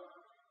 John,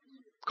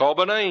 called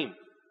by name,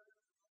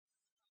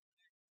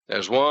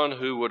 as one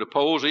who would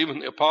oppose even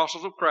the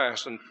apostles of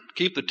Christ and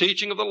keep the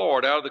teaching of the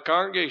Lord out of the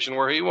congregation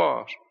where he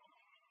was.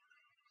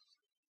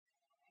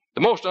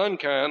 The most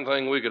unkind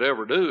thing we could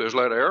ever do is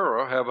let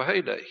error have a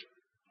heyday.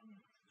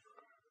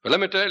 But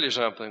let me tell you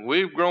something.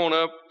 We've grown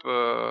up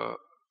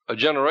a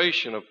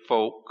generation of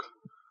folk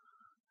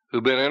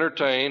who've been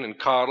entertained and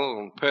coddled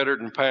and petted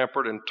and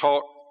pampered and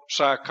taught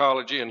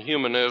psychology and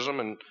humanism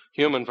and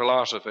human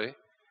philosophy.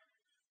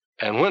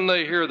 And when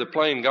they hear the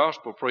plain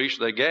gospel preached,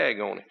 they gag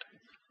on it.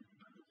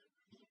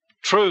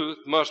 Truth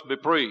must be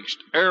preached.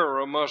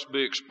 Error must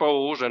be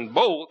exposed, and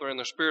both are in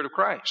the Spirit of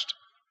Christ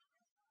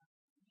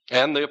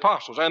and the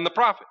apostles and the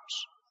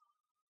prophets.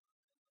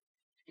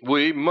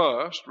 We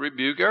must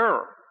rebuke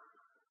error.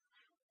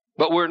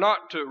 But we're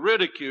not to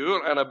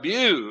ridicule and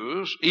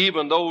abuse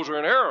even those who are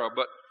in error.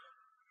 But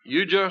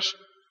you just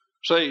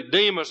say,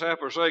 Demas hath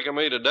forsaken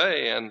me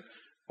today, and,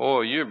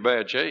 boy, you're in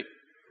bad shape.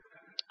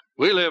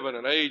 We live in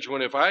an age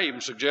when if I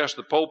even suggest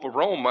the Pope of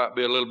Rome might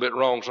be a little bit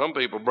wrong, some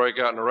people break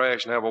out in a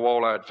rash and have a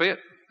wall-eyed fit.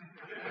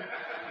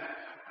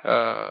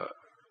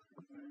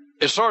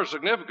 It's sort of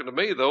significant to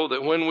me, though,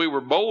 that when we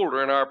were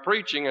bolder in our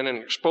preaching and in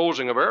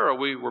exposing of error,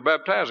 we were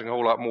baptizing a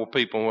whole lot more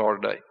people than we are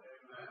today.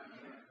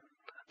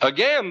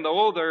 Again,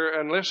 though,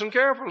 and listen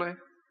carefully,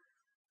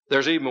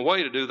 there's even a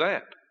way to do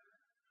that.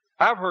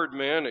 I've heard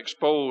men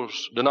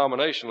expose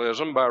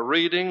denominationalism by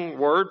reading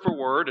word for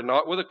word and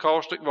not with a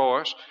caustic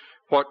voice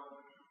what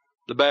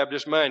the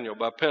Baptist Manual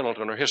by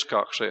Pendleton or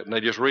Hiscock said, and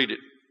they just read it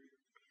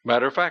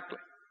matter-of-factly.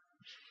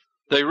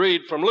 They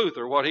read from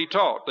Luther what he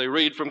taught. They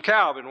read from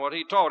Calvin what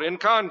he taught in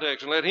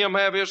context and let him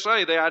have his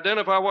say. They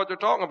identify what they're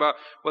talking about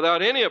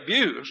without any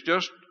abuse,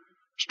 just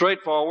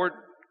straightforward,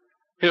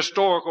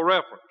 historical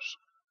reference.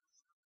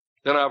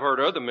 Then I've heard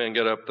other men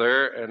get up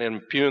there and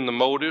impugn the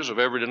motives of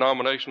every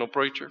denominational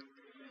preacher,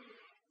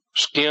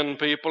 skin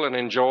people and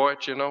enjoy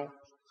it,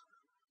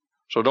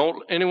 So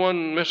don't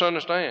anyone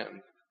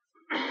misunderstand.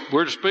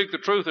 We're to speak the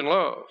truth in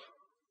love.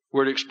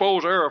 We're to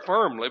expose error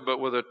firmly, but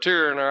with a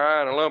tear in our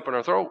eye and a lump in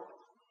our throat.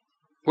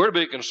 We're to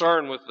be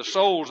concerned with the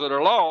souls that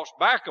are lost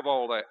back of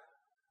all that.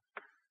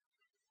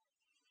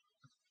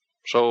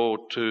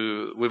 So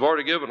we've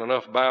already given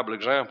enough Bible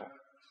example.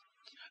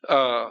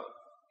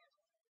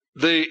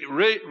 The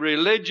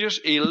religious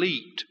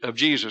elite of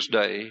Jesus'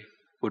 day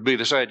would be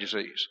the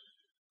Sadducees.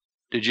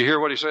 Did you hear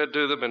what he said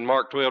to them in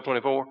Mark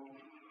 12:24?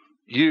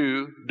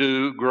 You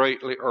do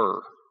greatly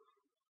err,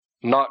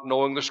 not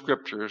knowing the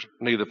Scriptures,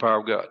 neither the power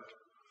of God.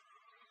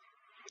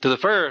 To the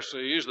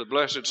Pharisees, the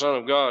blessed Son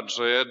of God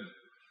said,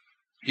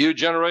 you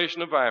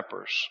generation of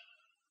vipers,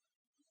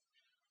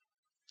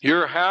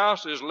 your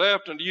house is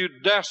left unto you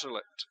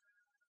desolate.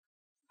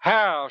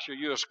 How shall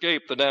you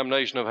escape the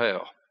damnation of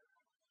hell?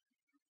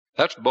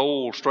 That's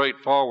bold,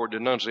 straightforward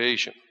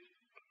denunciation.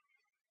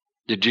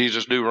 Did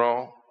Jesus do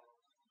wrong?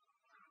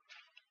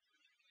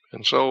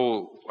 And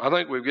so I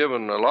think we've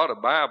given a lot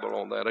of Bible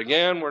on that.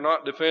 Again, we're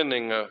not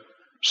defending a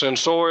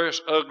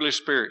censorious, ugly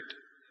spirit.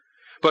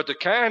 But the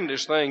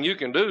kindest thing you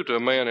can do to a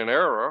man in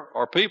error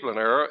or people in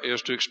error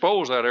is to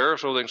expose that error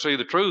so they can see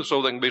the truth,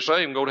 so they can be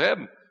saved and go to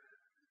heaven.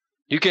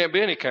 You can't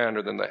be any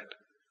kinder than that.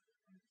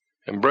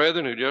 And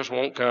brethren who just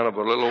want kind of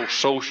a little old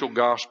social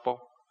gospel,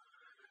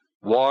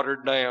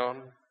 watered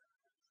down,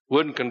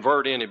 wouldn't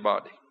convert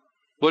anybody,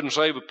 wouldn't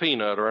save a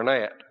peanut or an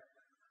ant.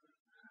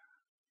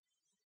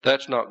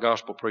 That's not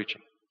gospel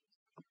preaching.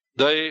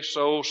 They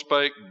so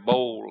spake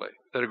boldly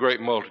that a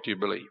great multitude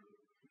believed.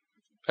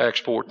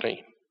 Acts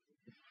 14.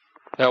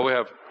 Now we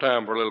have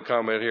time for a little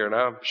comment here, and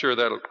I'm sure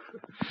that'll...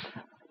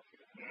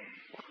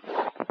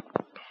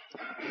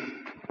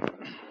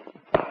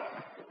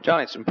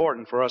 John, it's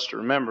important for us to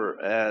remember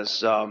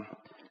as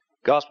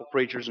gospel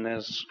preachers and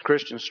as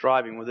Christians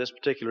striving with this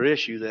particular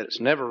issue that it's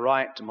never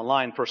right to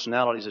malign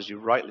personalities, as you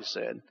rightly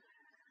said,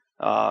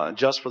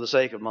 just for the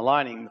sake of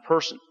maligning the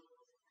person.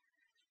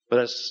 But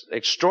it's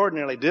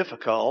extraordinarily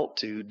difficult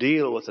to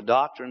deal with the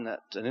doctrine that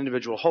an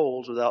individual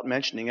holds without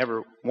mentioning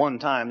ever one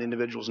time the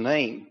individual's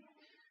name.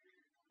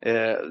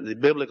 The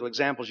biblical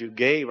examples you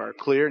gave are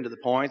clear and to the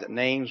point that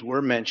names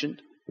were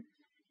mentioned.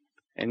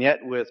 And yet,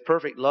 with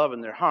perfect love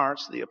in their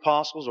hearts, the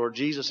apostles or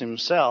Jesus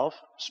himself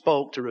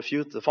spoke to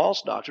refute the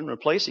false doctrine,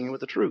 replacing it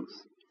with the truth.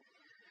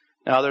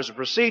 Now, there's a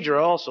procedure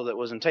also that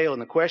was entailed in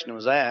the question that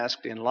was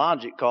asked in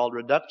logic called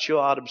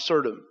reductio ad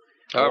absurdum.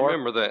 I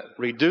remember that.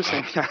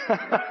 Reducing,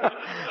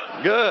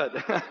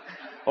 good,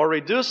 or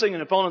reducing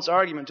an opponent's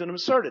argument to an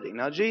absurdity.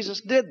 Now,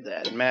 Jesus did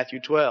that in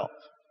Matthew 12.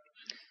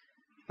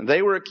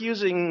 They were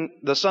accusing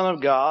the Son of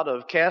God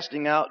of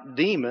casting out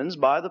demons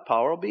by the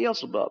power of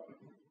Beelzebub.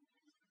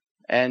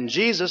 And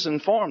Jesus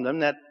informed them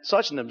that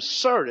such an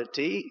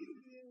absurdity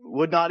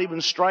would not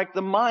even strike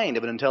the mind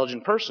of an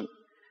intelligent person.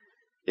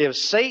 If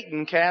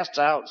Satan casts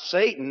out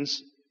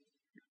Satan's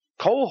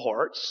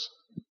cohorts,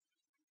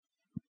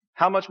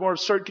 how much more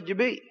absurd could you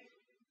be?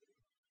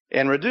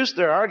 And reduce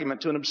their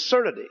argument to an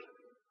absurdity.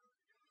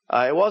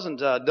 It wasn't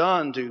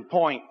done to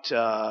point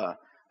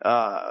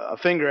a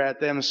finger at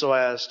them so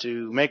as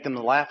to make them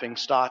the laughing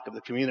stock of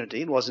the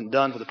community. It wasn't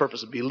done for the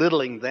purpose of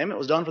belittling them. It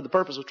was done for the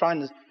purpose of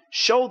trying to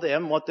show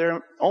them what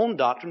their own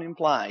doctrine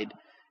implied,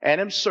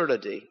 an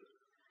absurdity.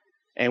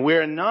 And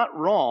we're not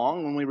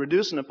wrong when we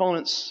reduce an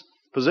opponent's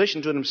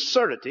position to an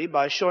absurdity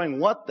by showing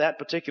what that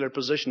particular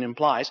position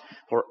implies.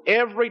 For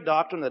every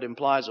doctrine that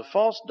implies a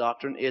false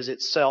doctrine is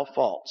itself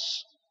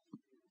false.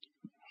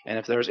 And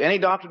if there's any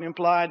doctrine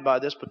implied by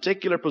this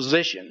particular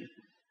position,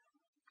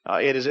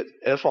 it is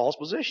a false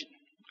position.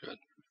 Good.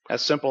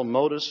 That's simple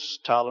modus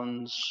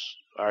tollens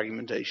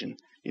argumentation.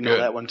 You know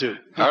that one too.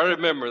 I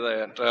remember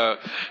that.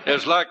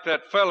 It's like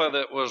that fella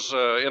that was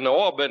in the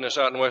oil business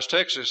out in West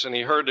Texas, and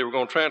he heard they were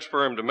going to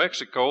transfer him to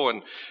Mexico,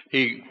 and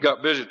he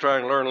got busy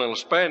trying to learn a little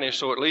Spanish,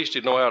 so at least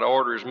he'd know how to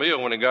order his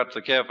meal when he got to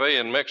the cafe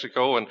in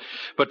Mexico.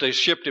 But they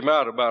shipped him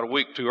out about a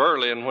week too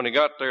early, and when he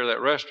got there, that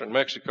restaurant in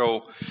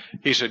Mexico,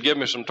 he said, "Give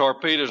me some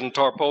torpedoes and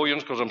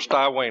tarpaulins because I'm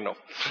está bueno."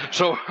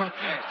 So...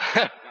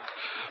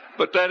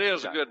 But that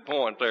is a good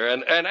point there.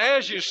 And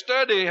as you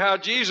study how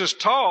Jesus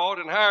taught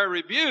and how he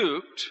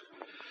rebuked,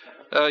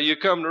 you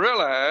come to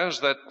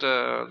realize that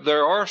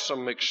there are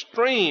some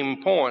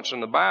extreme points in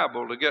the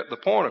Bible to get the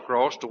point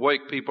across to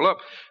wake people up.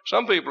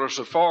 Some people are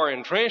so far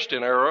entrenched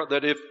in error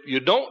that if you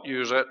don't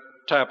use that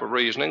type of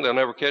reasoning, they'll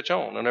never catch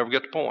on. They'll never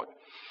get the point.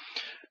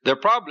 There are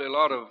probably a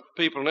lot of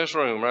people in this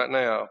room right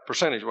now,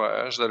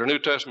 percentage-wise, that are New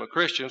Testament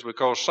Christians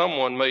because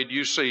someone made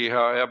you see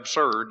how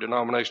absurd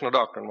denominational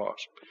doctrine was.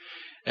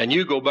 And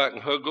you go back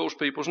and hug those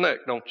people's neck,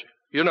 don't you?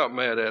 You're not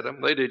mad at them.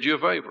 They did you a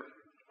favor.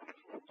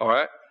 All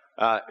right?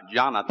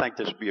 John, I think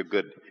this would be a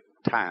good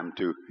time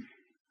to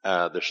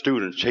the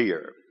students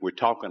here. We're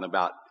talking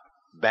about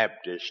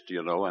Baptists,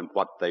 and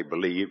what they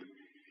believe.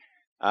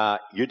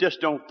 You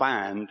just don't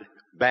find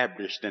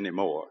Baptists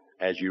anymore.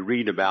 as you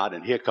read about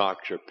in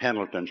Hickok's or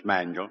Pendleton's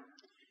manual,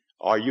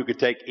 or you could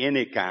take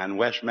any kind,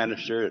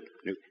 Westminster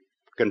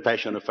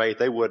Confession of Faith,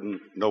 they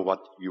wouldn't know what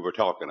you were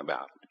talking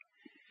about.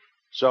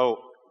 So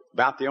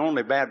about the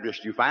only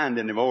Baptist you find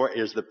anymore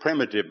is the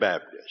primitive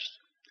Baptist.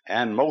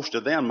 And most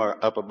of them are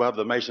up above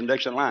the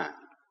Mason-Dixon line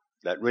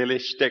that really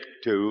stick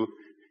to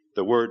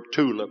the word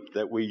tulip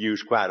that we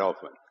use quite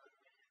often.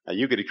 Now,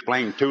 you could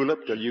explain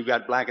tulip till you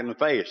got black in the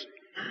face.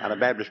 And a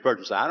Baptist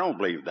person says, I don't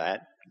believe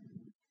that.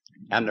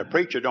 And the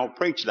preacher don't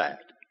preach that.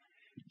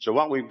 So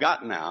what we've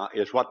got now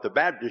is what the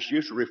Baptists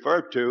used to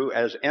refer to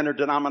as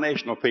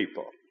interdenominational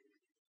people.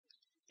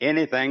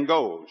 Anything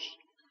goes.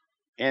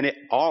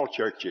 All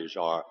churches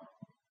are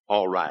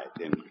all right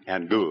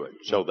and good,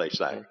 so they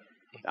say.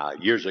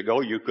 Years ago,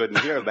 you couldn't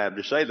hear a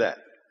Baptist say that.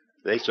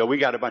 So we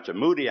got a bunch of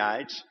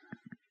Moodyites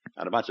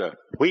and a bunch of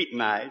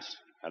Wheatonites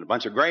and a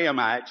bunch of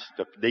Grahamites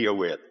to deal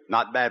with,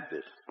 not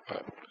Baptists.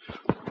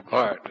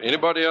 All right.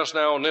 Anybody else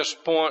now on this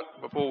point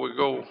before we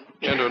go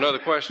into another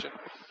question?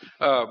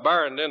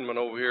 Byron Denman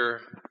over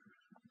here.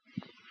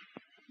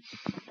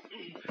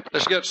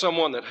 Let's get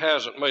someone that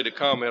hasn't made a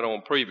comment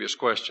on previous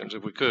questions,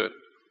 if we could.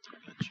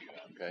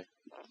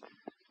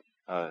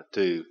 Okay.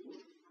 To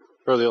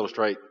further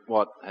illustrate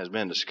what has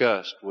been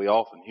discussed, we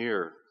often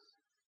hear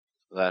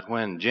that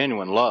when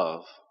genuine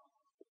love,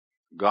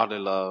 godly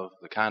love,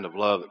 the kind of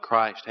love that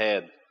Christ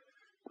had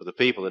for the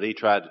people that he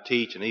tried to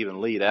teach and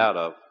even lead out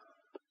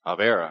of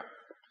error,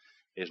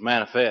 is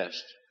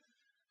manifest,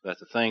 that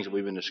the things that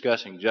we've been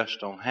discussing just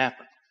don't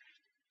happen.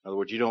 In other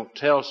words, you don't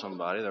tell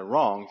somebody they're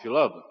wrong if you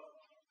love them.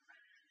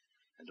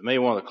 And to me,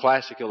 one of the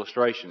classic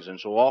illustrations, and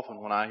so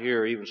often when I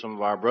hear even some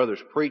of our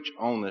brothers preach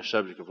on this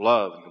subject of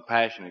love and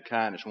compassion and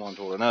kindness one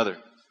toward another,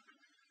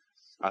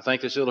 I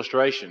think this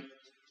illustration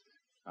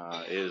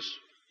is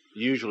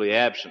usually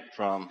absent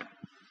from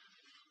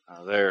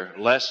their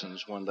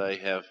lessons when they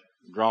have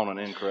drawn an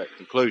incorrect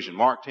conclusion.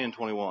 Mark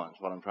 10:21 is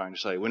what I'm trying to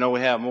say. We know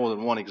we have more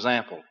than one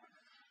example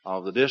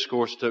of the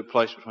discourse that took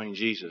place between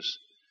Jesus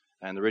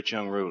and the rich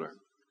young ruler.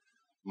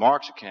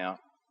 Mark's account,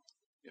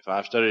 if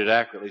I've studied it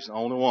accurately, is the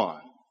only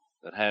one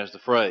that has the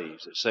phrase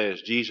that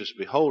says, Jesus,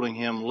 beholding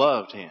him,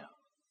 loved him.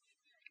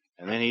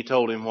 And then he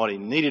told him what he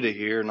needed to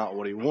hear, not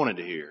what he wanted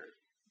to hear.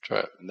 That's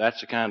right. And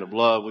that's the kind of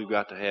love we've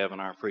got to have in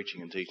our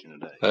preaching and teaching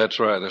today. That's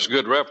right. That's a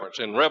good reference.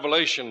 In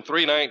Revelation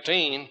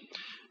 3:19,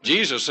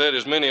 Jesus said,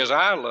 as many as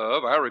I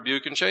love, I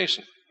rebuke and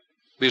chasten.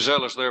 Be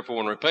zealous, therefore,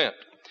 and repent.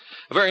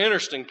 A very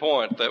interesting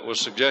point that was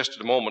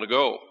suggested a moment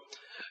ago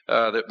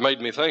that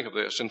made me think of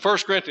this. In 1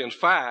 Corinthians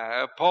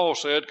 5, Paul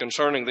said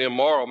concerning the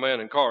immoral man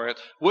in Corinth,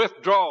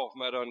 withdraw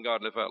from that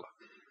ungodly fellow.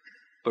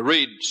 But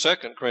read 2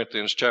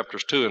 Corinthians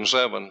chapters 2 and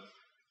 7,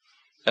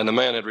 and the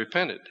man had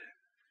repented.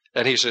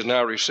 And he says,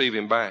 now receive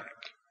him back,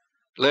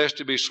 lest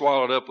he be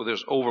swallowed up with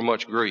his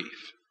overmuch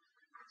grief.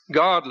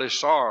 Godly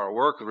sorrow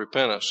worketh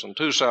repentance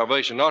unto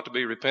salvation, not to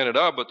be repented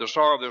of, but the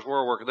sorrow of this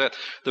world worketh death.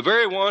 The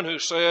very one who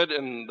said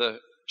in the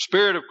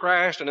Spirit of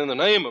Christ and in the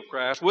name of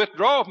Christ,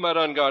 withdraw from that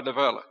ungodly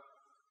fellow.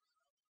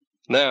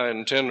 Now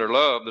in tender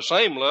love, the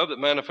same love that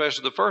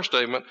manifested the first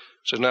statement,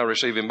 says now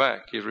receive him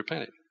back. He's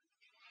repented.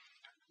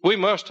 We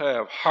must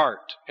have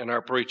heart in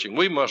our preaching.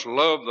 We must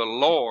love the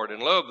Lord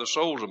and love the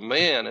souls of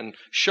men and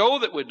show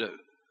that we do.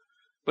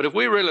 But if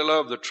we really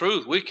love the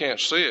truth, we can't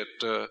see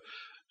it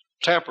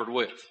tampered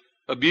with,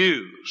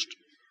 abused,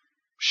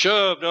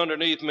 shoved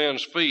underneath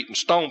men's feet and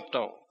stomped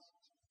on.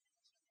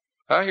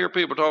 I hear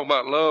people talk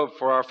about love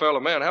for our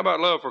fellow man. How about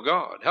love for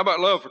God? How about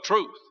love for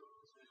truth?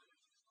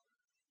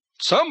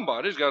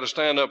 Somebody's got to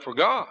stand up for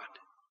God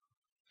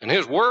and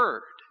His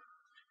Word.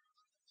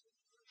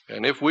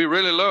 And if we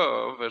really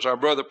love, as our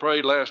brother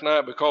prayed last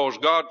night, because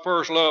God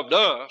first loved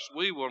us,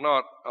 we will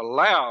not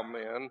allow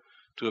men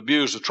to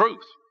abuse the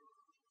truth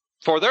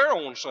for their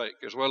own sake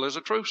as well as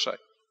the truth's sake.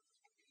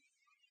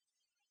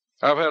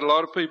 I've had a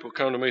lot of people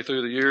come to me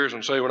through the years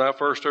and say, when I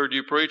first heard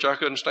you preach, I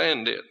couldn't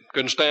stand it.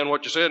 Couldn't stand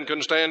what you said and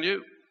couldn't stand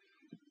you.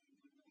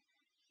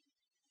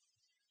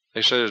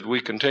 They said, as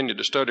we continued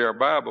to study our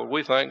Bible,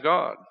 we thank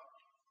God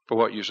for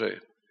what you said.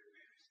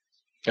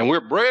 And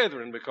we're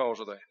brethren because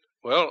of that.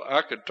 Well,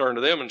 I could turn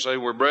to them and say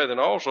we're brethren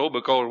also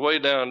because way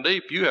down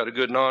deep you had a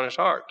good and honest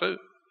heart too.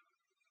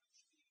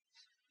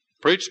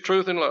 Preach the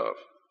truth in love.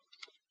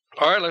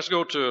 All right, let's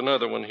go to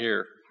another one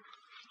here.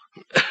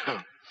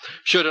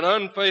 Should an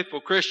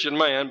unfaithful Christian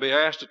man be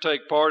asked to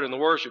take part in the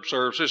worship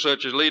services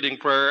such as leading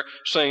prayer,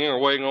 singing, or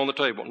waiting on the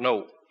table?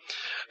 No.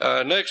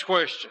 Next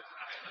question.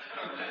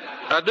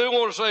 I do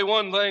want to say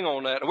one thing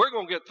on that. We're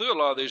going to get through a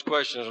lot of these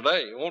questions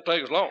today. It won't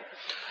take us long.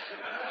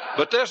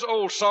 But this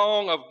old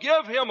song of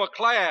give him a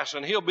class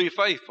and he'll be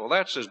faithful,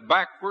 that's as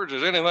backwards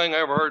as anything I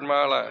ever heard in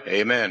my life.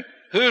 Amen.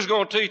 Who's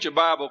going to teach a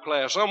Bible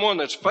class? Someone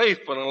that's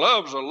faithful and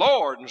loves the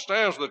Lord and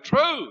stands for the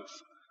truth.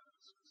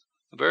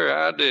 The very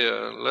idea,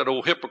 let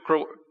old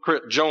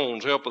hypocrite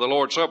Jones help with the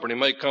Lord's Supper and he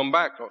may come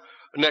back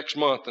next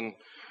month. And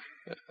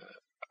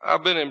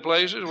I've been in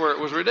places where it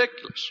was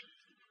ridiculous.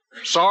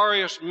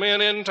 Sorriest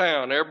men in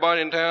town,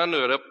 everybody in town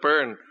knew it, up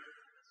there in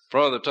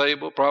front of the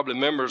table, probably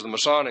members of the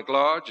Masonic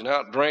Lodge and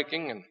out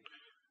drinking. And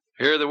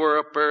Here they were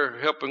up there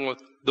helping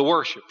with the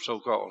worship,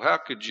 so-called. How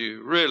could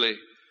you really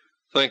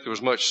think there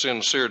was much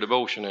sincere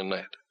devotion in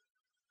that?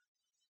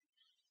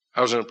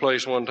 I was in a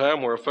place one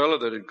time where a fellow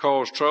that had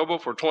caused trouble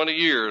for 20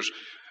 years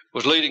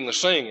was leading the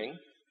singing,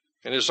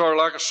 and it's sort of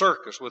like a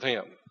circus with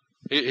him.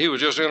 He was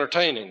just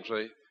entertaining,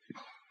 see.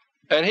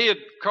 And he had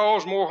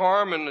caused more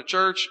harm in the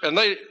church, and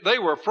they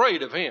were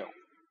afraid of him.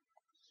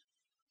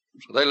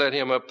 So they let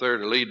him up there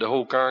to lead the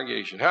whole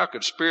congregation. How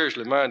could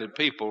spiritually minded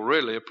people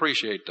really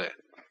appreciate that?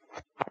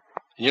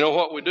 You know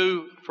what we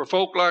do for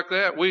folk like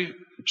that? We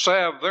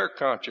salve their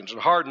conscience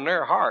and harden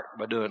their heart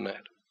by doing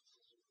that.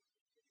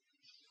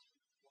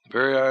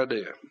 Very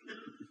idea.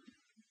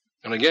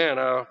 And again,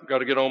 I've got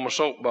to get on my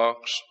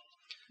soapbox.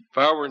 If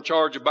I were in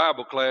charge of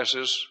Bible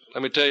classes,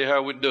 let me tell you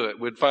how we'd do it.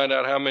 We'd find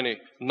out how many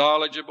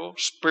knowledgeable,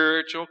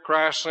 spiritual,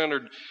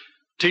 Christ-centered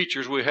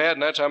teachers we had,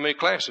 and that's how many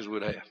classes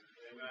we'd have.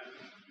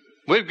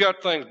 We've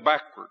got things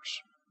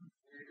backwards.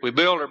 We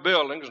build our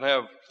buildings and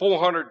have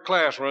 400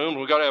 classrooms.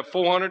 We've got to have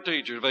 400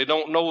 teachers. If they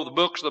don't know the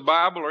books of the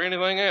Bible or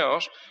anything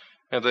else,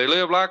 if they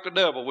live like the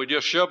devil, we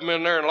just shove them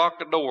in there and lock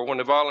the door when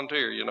they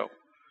volunteer, you know.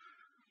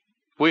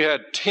 We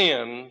had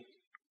 10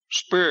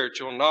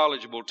 spiritual,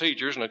 knowledgeable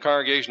teachers in a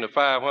congregation of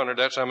 500.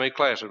 That's how many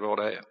classes we ought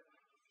to have.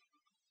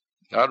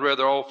 I'd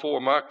rather all 4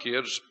 of my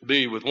kids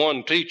be with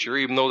one teacher,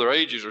 even though their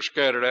ages are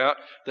scattered out,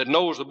 that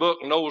knows the book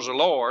and knows the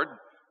Lord,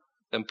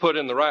 and put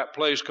in the right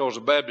place because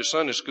the Baptist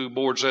Sunday School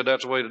Board said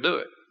that's the way to do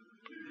it.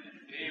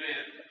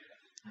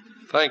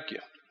 Amen. Thank you.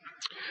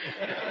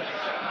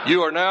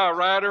 You are now a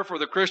writer for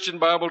the Christian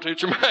Bible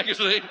Teacher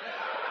magazine.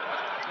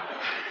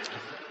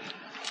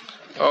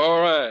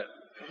 All right.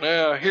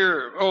 Now,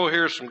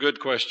 here's some good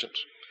questions.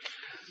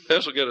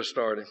 This will get us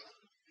started.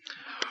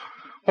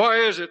 Why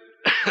is it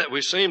that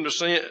we seem to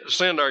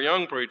send our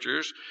young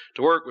preachers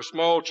to work with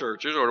small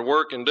churches or to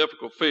work in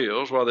difficult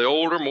fields, while the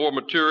older, more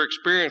mature,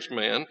 experienced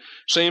men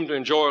seem to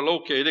enjoy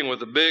locating with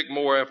the big,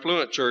 more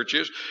affluent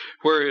churches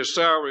where his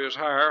salary is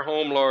higher,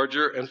 home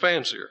larger, and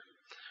fancier?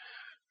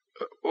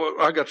 Well,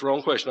 I got the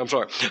wrong question. I'm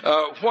sorry.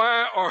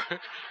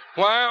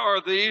 Why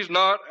are these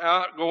not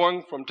out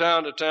going from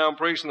town to town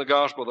preaching the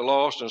gospel of the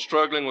lost and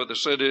struggling with the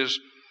cities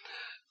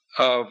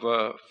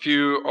of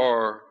few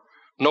or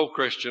no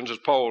Christians as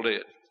Paul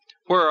did?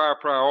 Where are our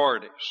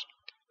priorities?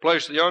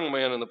 Place the young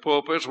men in the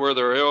pulpits where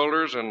they're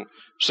elders and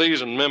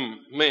seasoned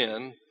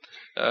men,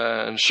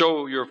 and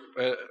show your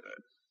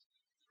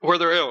where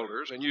they're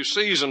elders, and you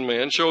seasoned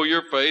men show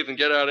your faith and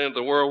get out into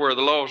the world where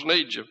the lost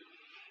need you.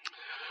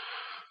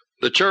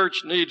 The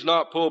church needs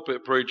not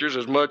pulpit preachers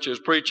as much as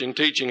preaching,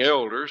 teaching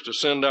elders to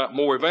send out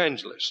more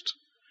evangelists.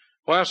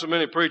 Why so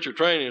many preacher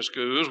training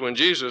schools when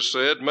Jesus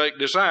said, make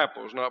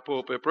disciples, not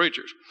pulpit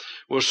preachers?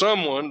 Will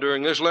someone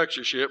during this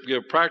lectureship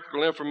give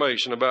practical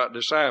information about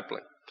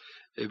discipling?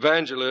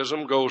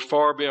 Evangelism goes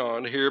far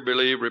beyond hear,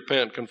 believe,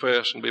 repent,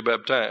 confess, and be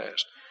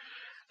baptized.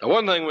 Now,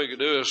 one thing we could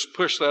do is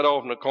push that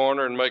off in the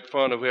corner and make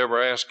fun of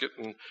whoever asked it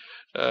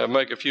and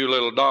make a few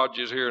little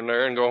dodges here and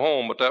there and go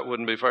home, but that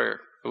wouldn't be fair.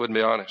 It wouldn't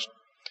be honest.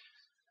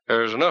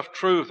 There's enough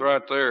truth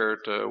right there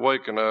to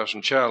awaken us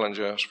and challenge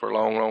us for a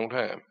long, long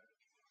time.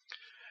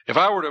 If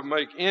I were to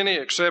make any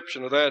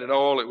exception to that at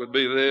all, it would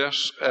be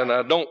this, and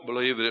I don't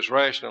believe that it's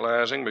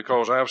rationalizing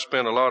because I've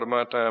spent a lot of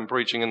my time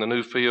preaching in the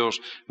new fields,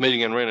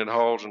 meeting in rented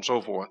halls, and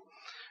so forth.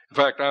 In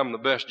fact, I'm the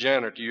best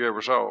janitor you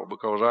ever saw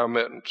because I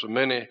met in so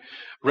many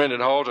rented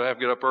halls. I have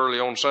to get up early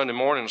on Sunday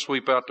morning and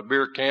sweep out the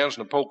beer cans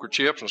and the poker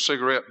chips and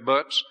cigarette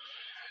butts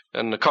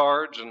and the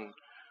cards and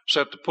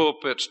set the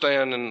pulpit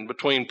stand in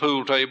between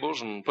pool tables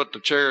and put the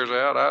chairs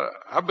out.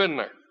 I've been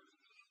there.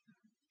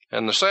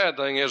 And the sad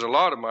thing is a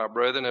lot of my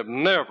brethren have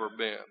never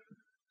been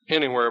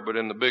anywhere but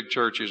in the big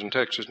churches in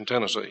Texas and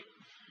Tennessee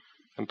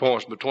and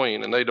points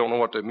between, and they don't know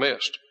what they've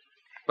missed.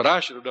 But I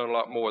should have done a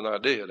lot more than I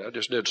did. I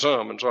just did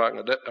some, and so I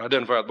can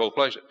identify both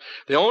places.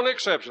 The only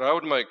exception I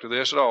would make to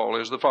this at all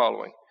is the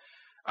following.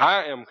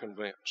 I am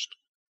convinced,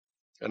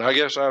 and I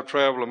guess I've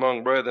traveled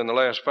among brethren the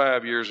last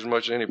 5 years as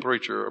much as any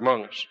preacher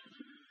among us.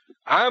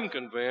 I'm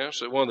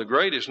convinced that one of the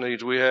greatest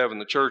needs we have in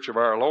the church of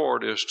our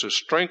Lord is to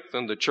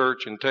strengthen the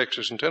church in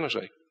Texas and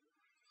Tennessee.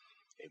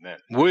 Amen.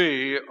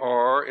 We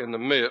are in the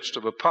midst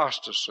of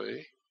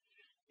apostasy,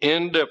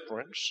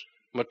 indifference,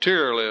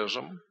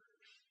 materialism,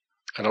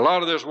 and a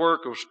lot of this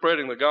work of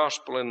spreading the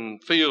gospel in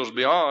fields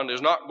beyond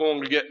is not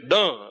going to get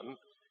done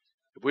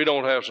if we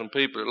don't have some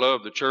people that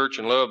love the church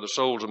and love the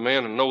souls of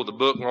men and know the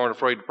book and aren't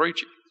afraid to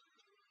preach it.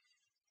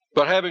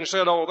 But having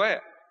said all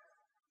that,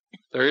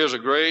 there is a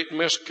great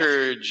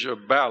miscarriage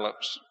of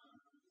balance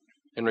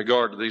in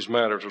regard to these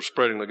matters of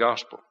spreading the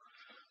gospel.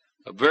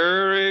 A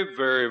very,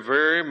 very,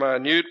 very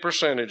minute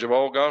percentage of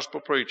all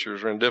gospel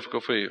preachers are in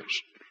difficult fields.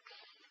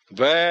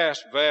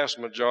 Vast, vast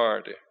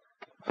majority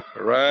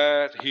are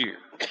right here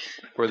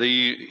where the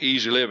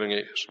easy living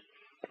is.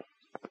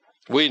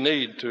 We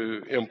need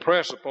to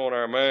impress upon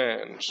our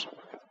minds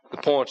the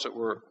points that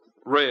were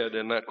read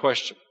in that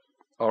question.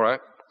 All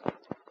right?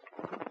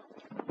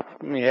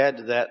 Let me add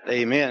to that,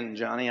 amen,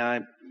 Johnny.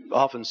 I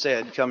often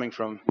said, coming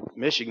from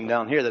Michigan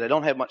down here that I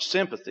don't have much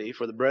sympathy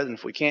for the brethren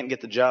if we can't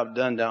get the job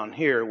done down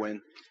here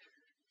when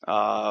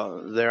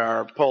there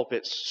are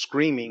pulpits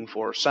screaming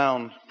for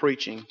sound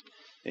preaching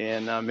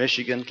in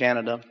Michigan,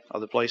 Canada,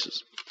 other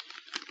places.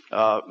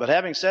 But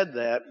having said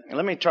that,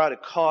 let me try to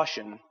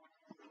caution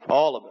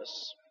all of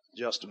us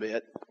just a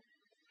bit.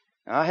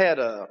 I had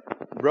a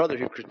brother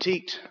who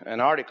critiqued an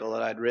article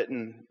that I'd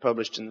written,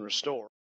 published in the Restore.